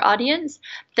behind your audience,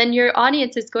 then your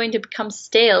audience is going to become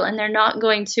stale and they're not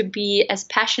going to be as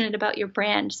passionate about your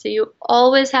brand. So you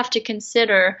always have to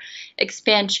consider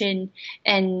expansion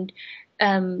and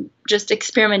just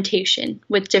experimentation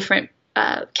with different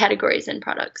categories and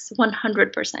products.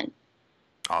 100%.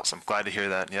 Awesome. Glad to hear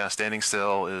that. Yeah, standing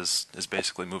still is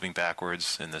basically moving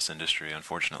backwards in this industry,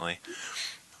 unfortunately.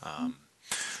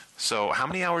 So, how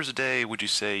many hours a day would you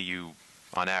say you,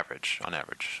 on average,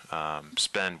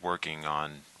 spend working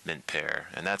on Mint Pear?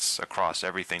 And that's across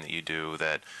everything that you do.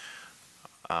 That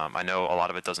I know a lot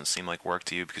of it doesn't seem like work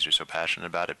to you because you're so passionate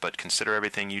about it. But consider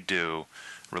everything you do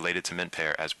related to Mint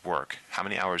Pear as work. How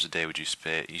many hours a day would you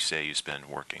say you spend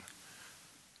working?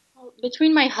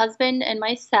 Between my husband and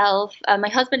myself, my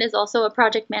husband is also a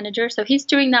project manager, so he's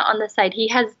doing that on the side. He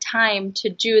has time to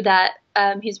do that.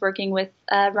 He's working with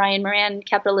Ryan Moran,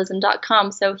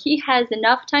 capitalism.com, so he has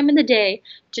enough time in the day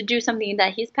to do something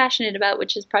that he's passionate about,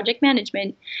 which is project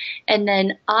management. And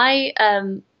then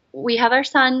we have our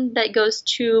son that goes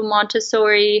to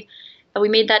Montessori. We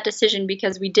made that decision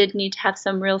because we did need to have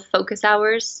some real focus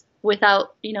hours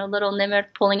without, little Nimmer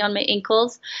pulling on my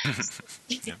ankles.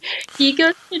 Yeah. He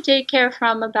goes to daycare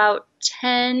from about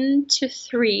 10 to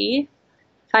 3,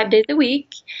 5 days a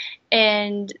week.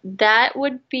 And that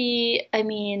would be, I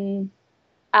mean,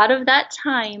 out of that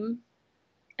time,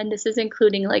 and this is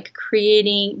including like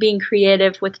being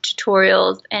creative with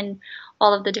tutorials and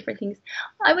all of the different things,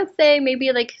 I would say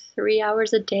maybe like 3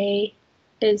 hours a day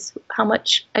is how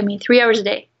much, 3 hours a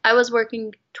day. I was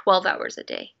working 12 hours a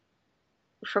day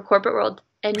for corporate world.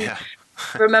 And Yeah.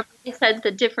 remember, I said the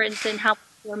difference in how much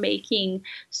you're making.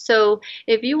 So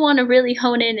if you want to really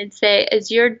hone in and say,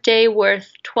 is your day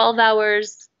worth 12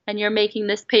 hours and you're making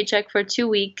this paycheck for 2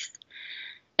 weeks?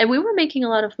 And we were making a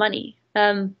lot of money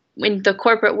in the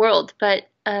corporate world, but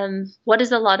what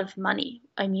is a lot of money?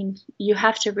 You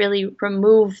have to really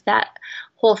remove that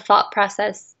whole thought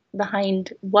process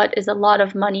behind what is a lot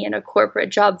of money in a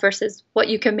corporate job versus what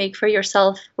you can make for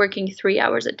yourself working 3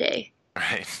 hours a day.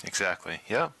 Right. Exactly.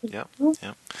 Yeah. Yeah.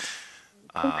 Yeah.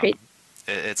 So crazy.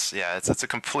 It's a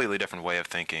completely different way of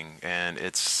thinking, and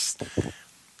it.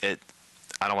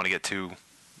 I don't want to get too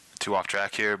off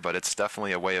track here, but it's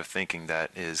definitely a way of thinking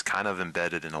that is kind of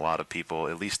embedded in a lot of people,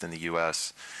 at least in the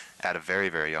U.S., at a very,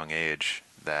 very young age.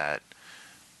 That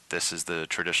this is the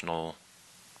traditional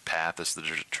path, this is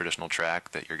the traditional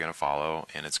track that you're going to follow,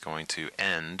 and it's going to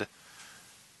end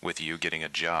with you getting a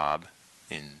job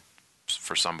in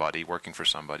for somebody, working for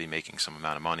somebody, making some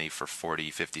amount of money for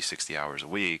 40, 50, 60 hours a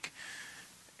week.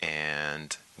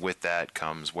 And with that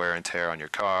comes wear and tear on your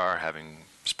car, having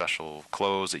special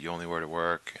clothes that you only wear to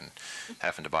work, and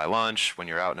having to buy lunch when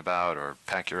you're out and about, or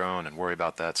pack your own and worry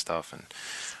about that stuff, and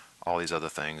all these other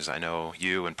things I know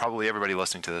you and probably everybody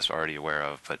listening to this are already aware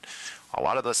of. But a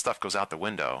lot of that stuff goes out the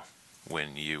window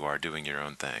when you are doing your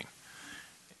own thing.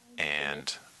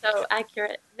 And So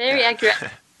accurate, very yeah.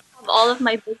 accurate. All of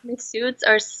my business suits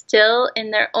are still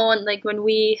in their own, like when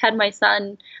we had my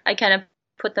son, I kind of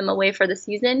put them away for the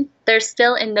season. They're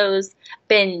still in those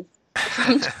bins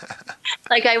from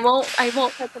like I won't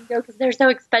let them go because they're so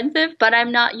expensive, but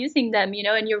I'm not using them,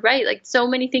 and you're right. Like so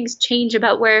many things change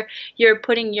about where you're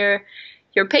putting your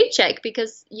paycheck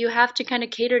because you have to kind of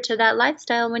cater to that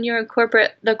lifestyle when you're in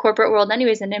the corporate world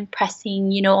anyways, and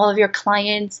impressing, all of your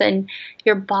clients and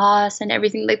your boss and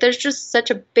everything. Like there's just such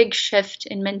a big shift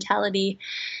in mentality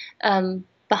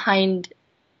behind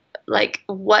like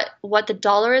what the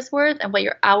dollar is worth and what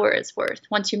your hour is worth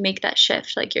once you make that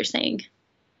shift, like you're saying.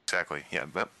 Exactly. Yeah.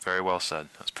 Very well said.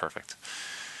 That's perfect.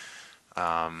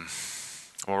 Well,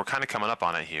 we're kind of coming up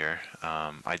on it here.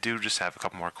 I do just have a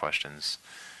couple more questions.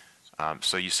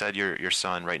 So you said your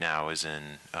son right now is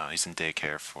in he's in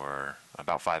daycare for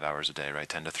about 5 hours a day, right?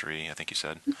 10 to 3, I think you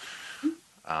said.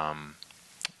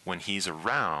 When he's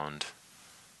around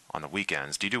on the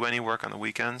weekends, do you do any work on the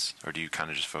weekends, or do you kind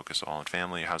of just focus all on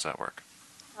family? How's that work?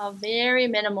 Very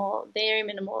minimal, very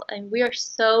minimal. And we are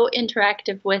so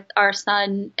interactive with our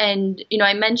son. And,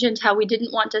 I mentioned how we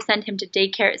didn't want to send him to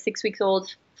daycare at 6 weeks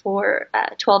old for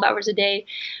 12 hours a day.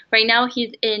 Right now,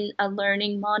 he's in a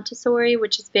learning Montessori,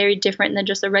 which is very different than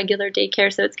just a regular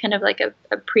daycare. So it's kind of like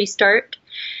a pre-start.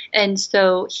 And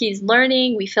so he's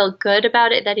learning. We feel good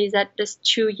about it that he's at this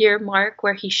 2 year mark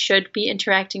where he should be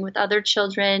interacting with other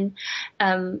children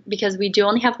because we do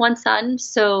only have one son.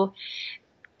 So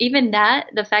even that,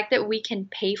 the fact that we can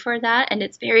pay for that and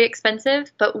it's very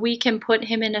expensive, but we can put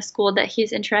him in a school that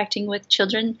he's interacting with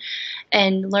children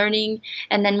and learning.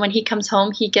 And then when he comes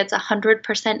home, he gets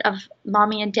 100% of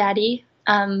mommy and daddy.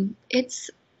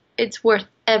 It's worth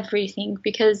everything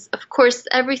because, of course,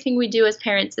 everything we do as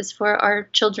parents is for our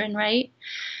children, right?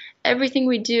 Everything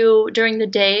we do during the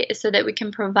day is so that we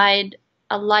can provide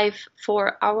a life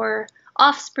for our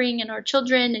offspring and our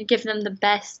children and give them the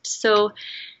best. So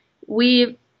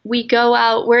we go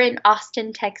out. We're in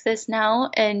Austin, Texas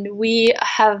now, and we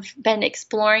have been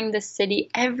exploring the city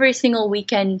every single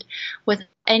weekend with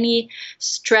any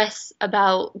stress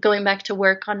about going back to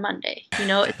work on Monday.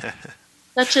 It's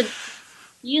such a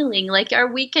feeling like our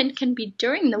weekend can be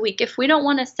during the week. If we don't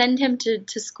want to send him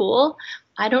to school,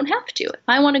 I don't have to. If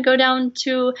I want to go down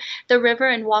to the river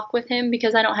and walk with him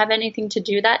because I don't have anything to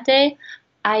do that day,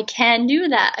 I can do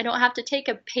that. I don't have to take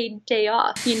a paid day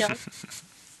off. Yep.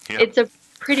 It's a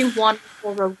pretty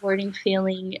wonderful, rewarding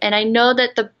feeling. And I know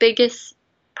that the biggest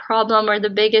problem or the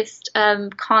biggest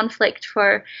conflict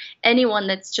for anyone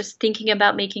that's just thinking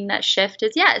about making that shift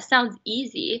is, yeah, it sounds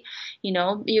easy.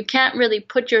 You can't really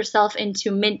put yourself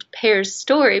into Mint Pear's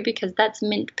story because that's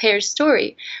Mint Pear's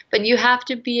story. But you have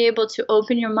to be able to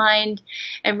open your mind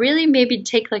and really maybe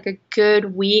take like a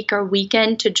good week or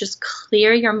weekend to just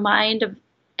clear your mind of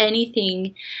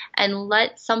anything and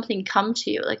let something come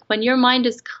to you. Like when your mind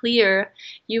is clear,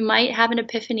 you might have an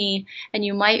epiphany and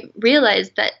you might realize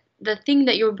that the thing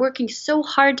that you're working so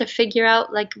hard to figure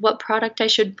out, like what product I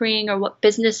should bring or what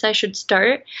business I should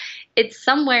start, it's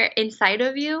somewhere inside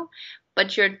of you,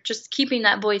 but you're just keeping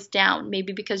that voice down.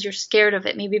 Maybe because you're scared of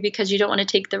it, maybe because you don't want to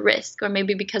take the risk, or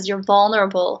maybe because you're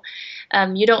vulnerable.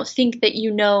 You don't think that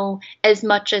you know as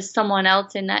much as someone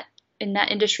else in that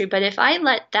industry. But if I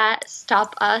let that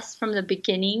stop us from the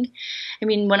beginning, I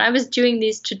mean, when I was doing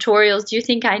these tutorials, do you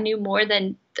think I knew more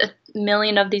than a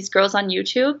million of these girls on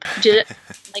YouTube?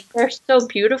 Like they're so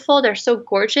beautiful, they're so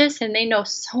gorgeous, and they know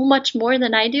so much more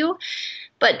than I do.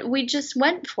 But we just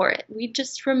went for it. We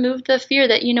just removed the fear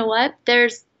that, you know what, there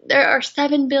are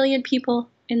 7 billion people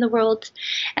in the world,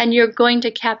 and you're going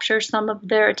to capture some of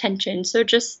their attention. So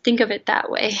just think of it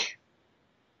that way.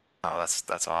 Oh,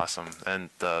 that's awesome. And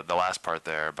the last part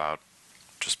there about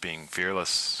just being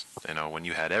fearless, when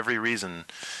you had every reason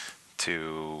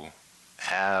to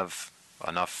have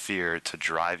enough fear to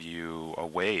drive you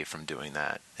away from doing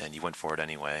that, and you went for it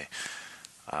anyway.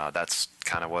 That's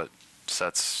kind of what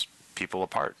sets people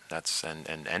apart.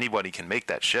 And anybody can make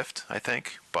that shift, I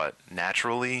think, but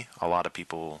naturally, a lot of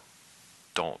people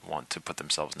don't want to put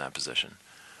themselves in that position.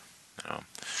 You know,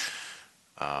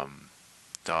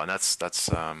 and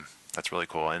that's really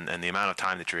cool. And the amount of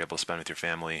time that you're able to spend with your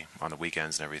family on the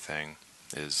weekends and everything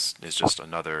is just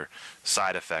another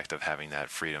side effect of having that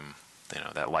freedom,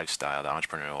 that lifestyle, the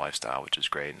entrepreneurial lifestyle, which is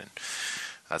great. And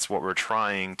that's what we're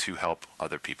trying to help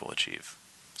other people achieve.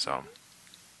 So,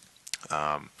 so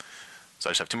I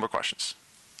just have two more questions.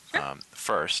 Sure.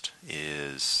 First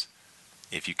is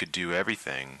if you could do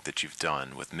everything that you've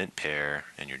done with Mint Pear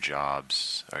and your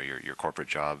jobs or your corporate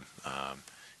job,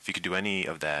 if you could do any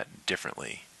of that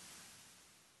differently,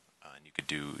 and you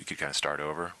could kind of start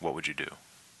over, what would you do,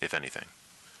 if anything?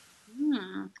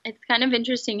 It's kind of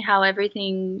interesting how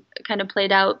everything kind of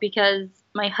played out because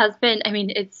my husband, I mean,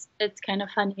 it's kind of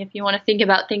funny if you want to think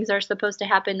about things are supposed to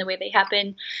happen the way they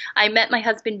happen. I met my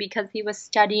husband because he was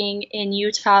studying in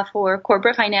Utah for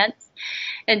corporate finance.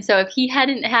 And so if he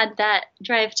hadn't had that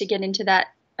drive to get into that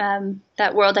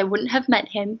world, I wouldn't have met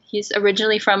him. He's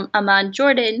originally from Amman,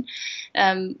 Jordan.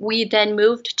 We then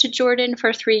moved to Jordan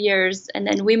for 3 years, and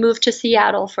then we moved to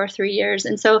Seattle for 3 years.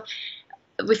 And so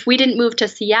if we didn't move to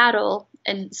Seattle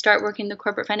and start working in the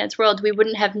corporate finance world, we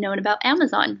wouldn't have known about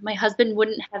Amazon. My husband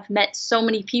wouldn't have met so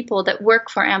many people that work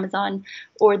for Amazon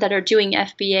or that are doing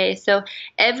FBA. So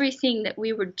everything that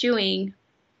we were doing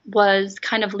was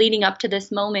kind of leading up to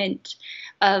this moment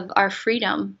of our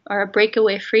freedom or a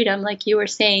breakaway freedom, like you were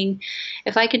saying.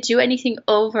 If I could do anything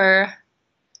over,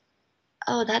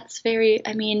 oh, that's very,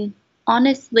 I mean,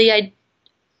 honestly,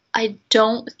 I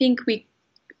don't think we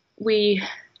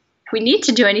need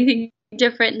to do anything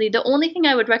differently. The only thing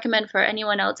I would recommend for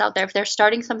anyone else out there, if they're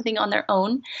starting something on their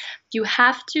own, you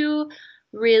have to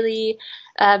really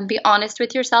be honest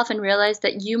with yourself and realize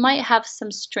that you might have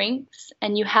some strengths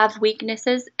and you have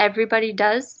weaknesses. Everybody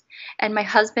does. And my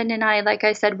husband and I, like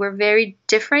I said, we're very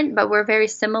different, but we're very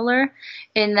similar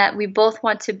in that we both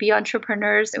want to be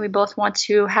entrepreneurs and we both want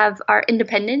to have our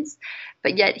independence.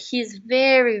 But yet he's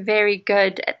very, very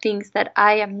good at things that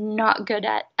I am not good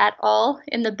at all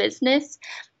in the business.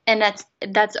 And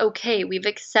that's okay. We've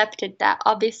accepted that.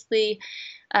 Obviously,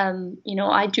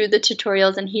 I do the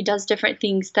tutorials and he does different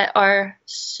things that are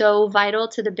so vital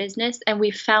to the business, and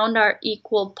we found our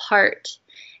equal part.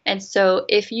 And so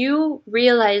if you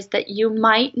realize that you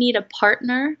might need a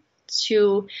partner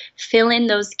to fill in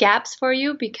those gaps for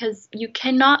you, because you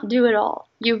cannot do it all.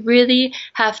 You really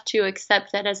have to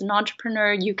accept that as an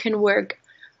entrepreneur, you can work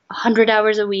 100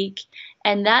 hours a week,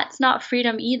 and that's not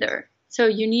freedom either. So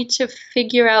you need to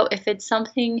figure out if it's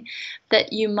something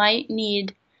that you might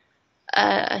need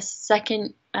a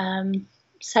second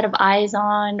set of eyes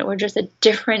on, or just a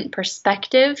different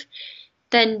perspective,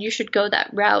 then you should go that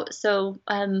route. So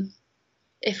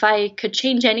if I could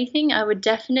change anything, I would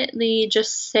definitely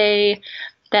just say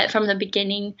that from the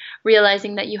beginning,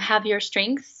 realizing that you have your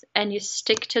strengths and you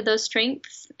stick to those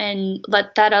strengths and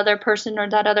let that other person or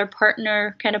that other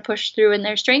partner kind of push through in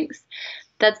their strengths.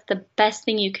 That's the best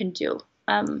thing you can do.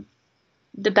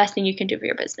 The best thing you can do for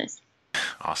your business.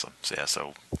 Awesome.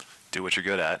 So do what you're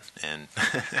good at and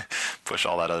push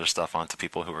all that other stuff onto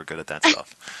people who are good at that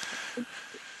stuff.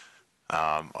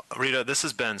 Rita, this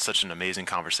has been such an amazing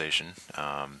conversation.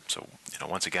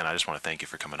 Once again, I just want to thank you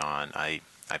for coming on. I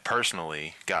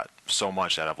personally got so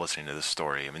much out of listening to this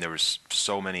story. I mean, there was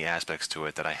so many aspects to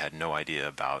it that I had no idea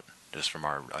about just from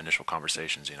our initial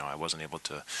conversations. I wasn't able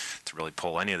to really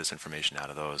pull any of this information out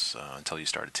of those until you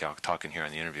started talking here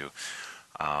in the interview,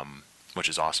 which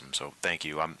is awesome. So thank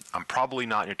you. I'm probably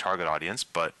not your target audience,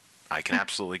 but I can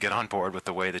absolutely get on board with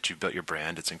the way that you've built your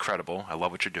brand. It's incredible. I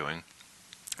love what you're doing.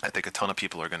 I think a ton of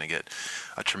people are going to get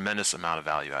a tremendous amount of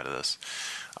value out of this.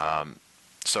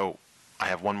 So I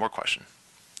have one more question.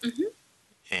 Mm-hmm.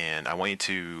 And I want you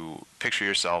to picture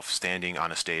yourself standing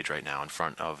on a stage right now in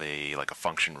front of a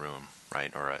function room,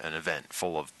 right, or an event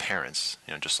full of parents,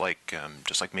 just like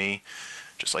me,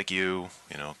 just like you,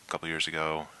 a couple years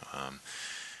ago,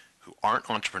 who aren't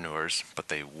entrepreneurs, but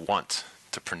they want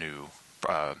to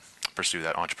pursue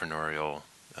that entrepreneurial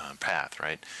path,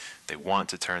 right? They want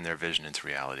to turn their vision into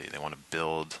reality. They want to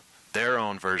build their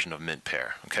own version of Mint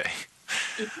Pear, okay?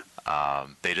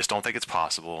 They just don't think it's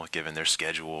possible given their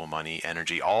schedule, money,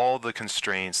 energy, all the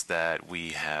constraints that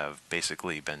we have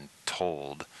basically been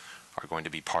told are going to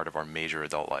be part of our major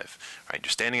adult life, right?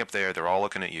 You're standing up there, they're all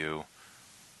looking at you.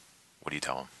 What do you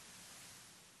tell them?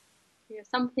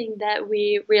 Something that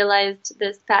we realized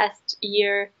this past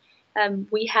year,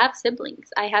 we have siblings.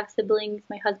 I have siblings.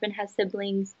 My husband has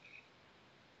siblings.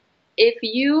 If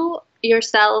you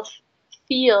yourself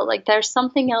feel like there's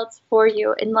something else for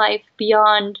you in life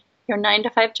beyond your 9 to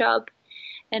 5 job,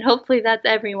 and hopefully that's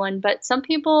everyone, but some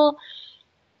people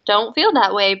don't feel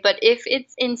that way. But if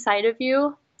it's inside of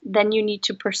you, then you need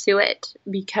to pursue it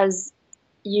because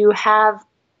you have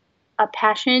a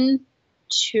passion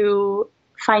to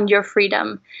find your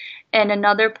freedom. And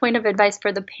another point of advice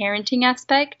for the parenting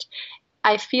aspect,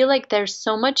 I feel like there's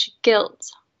so much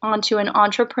guilt onto an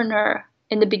entrepreneur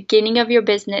in the beginning of your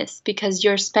business because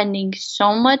you're spending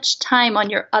so much time on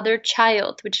your other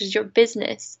child, which is your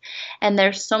business. And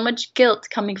there's so much guilt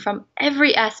coming from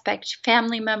every aspect,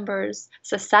 family members,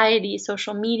 society,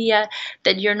 social media,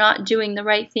 that you're not doing the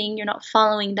right thing. You're not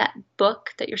following that book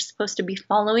that you're supposed to be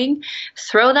following.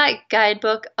 Throw that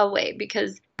guidebook away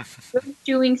because you're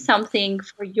doing something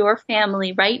for your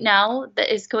family right now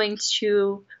that is going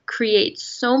to create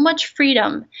so much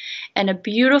freedom and a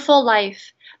beautiful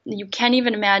life you can't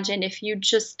even imagine if you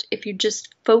just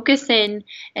focus in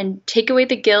and take away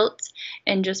the guilt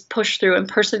and just push through and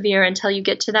persevere until you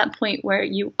get to that point where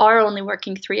you are only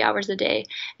working 3 hours a day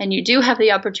and you do have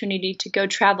the opportunity to go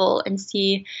travel and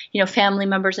see, family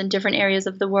members in different areas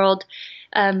of the world.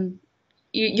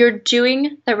 You're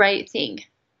doing the right thing.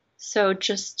 So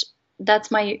that's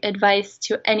my advice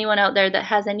to anyone out there that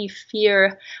has any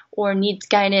fear or needs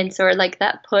guidance or like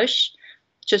that push.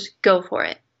 Just go for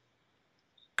it.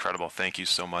 Incredible. Thank you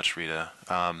so much, Rita.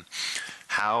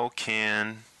 How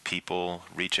can people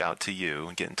reach out to you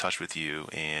and get in touch with you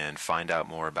and find out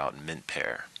more about Mint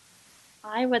Pear?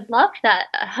 I would love that.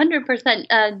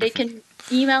 100%. They can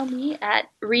email me at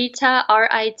Rita,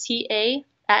 Rita,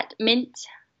 at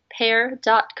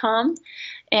mintpear.com.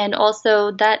 And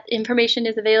also that information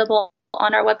is available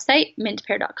on our website,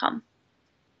 mintpear.com.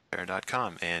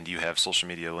 Pear.com. And you have social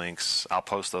media links. I'll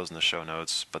post those in the show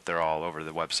notes, but they're all over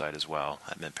the website as well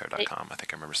at mintpear.com. I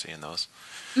think I remember seeing those.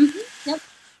 Yep.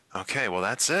 Okay, well,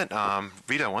 that's it.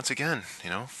 Rita, once again,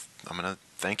 I'm going to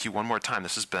thank you one more time.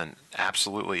 This has been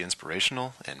absolutely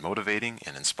inspirational and motivating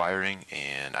and inspiring,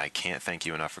 and I can't thank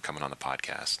you enough for coming on the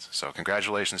podcast. So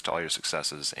congratulations to all your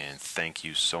successes, and thank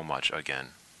you so much again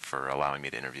for allowing me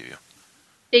to interview you.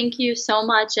 Thank you so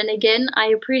much. And again, I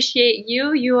appreciate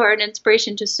you. You are an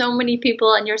inspiration to so many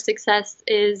people, and your success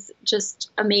is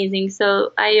just amazing.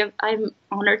 So I'm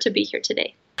honored to be here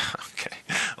today. Okay.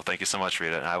 Well, thank you so much,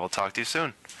 Rita, and I will talk to you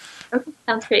soon. Okay,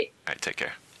 sounds great. All right, take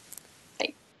care.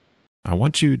 Bye. I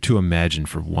want you to imagine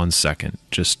for 1 second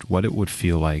just what it would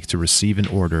feel like to receive an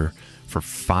order for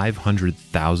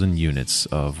 500,000 units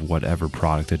of whatever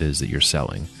product it is that you're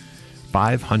selling.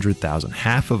 500,000,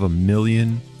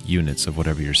 500,000 units of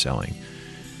whatever you're selling.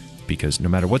 Because no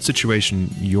matter what situation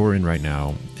you're in right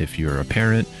now, if you're a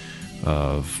parent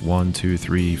of 1, 2,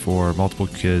 3, 4, multiple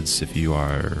kids, if you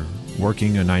are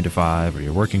working a 9 to 5 or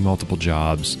you're working multiple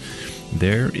jobs,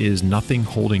 there is nothing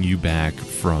holding you back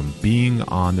from being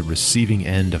on the receiving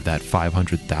end of that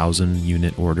 500,000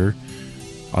 unit order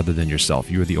other than yourself.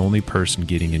 You are the only person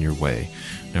getting in your way.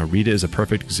 Now, Rita is a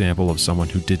perfect example of someone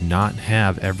who did not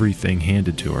have everything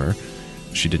handed to her.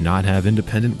 She did not have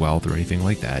independent wealth or anything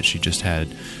like that. She just had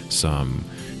some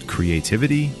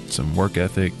creativity, some work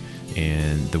ethic,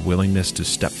 and the willingness to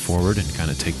step forward and kind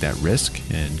of take that risk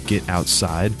and get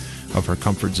outside of her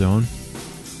comfort zone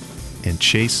and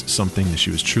chase something that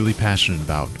she was truly passionate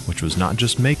about, which was not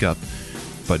just makeup,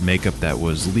 but makeup that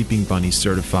was Leaping Bunny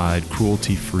certified,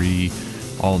 cruelty-free,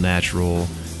 all natural.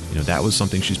 That was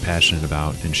something she's passionate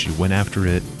about, and she went after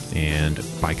it. And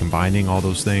by combining all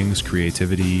those things,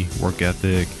 creativity, work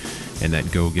ethic, and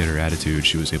that go-getter attitude,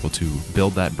 she was able to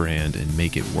build that brand and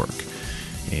make it work.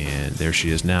 And there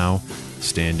she is now,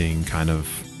 standing kind of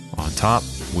on top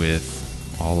with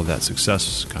all of that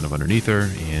success kind of underneath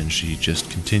her, and she just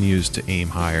continues to aim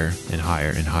higher and higher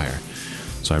and higher.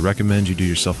 So I recommend you do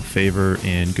yourself a favor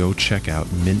and go check out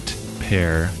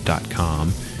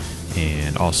mintpear.com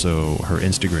and also her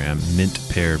Instagram, Mint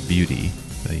Pear Beauty,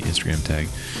 the Instagram tag.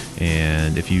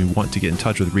 And if you want to get in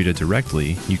touch with Rita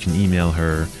directly, you can email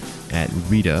her at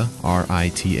Rita,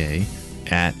 Rita,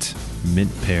 at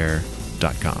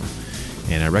mintpear.com.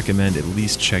 And I recommend at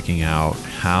least checking out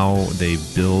how they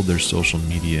build their social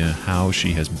media, how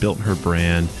she has built her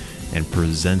brand and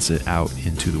presents it out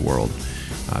into the world.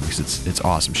 Because it's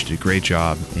awesome. She did a great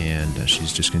job, and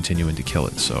she's just continuing to kill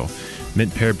it. So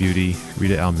Mint Pear Beauty,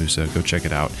 Rita Almusa, go check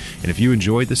it out. And if you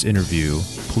enjoyed this interview,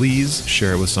 please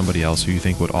share it with somebody else who you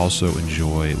think would also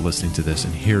enjoy listening to this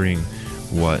and hearing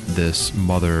what this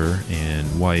mother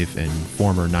and wife and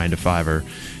former 9-to-5er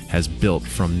has built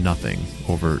from nothing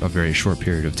over a very short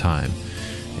period of time.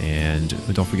 And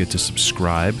don't forget to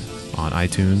subscribe on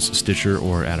iTunes, Stitcher,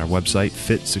 or at our website,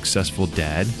 Fit Successful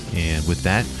Dad. And with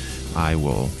that, I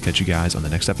will catch you guys on the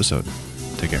next episode.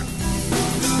 Take care.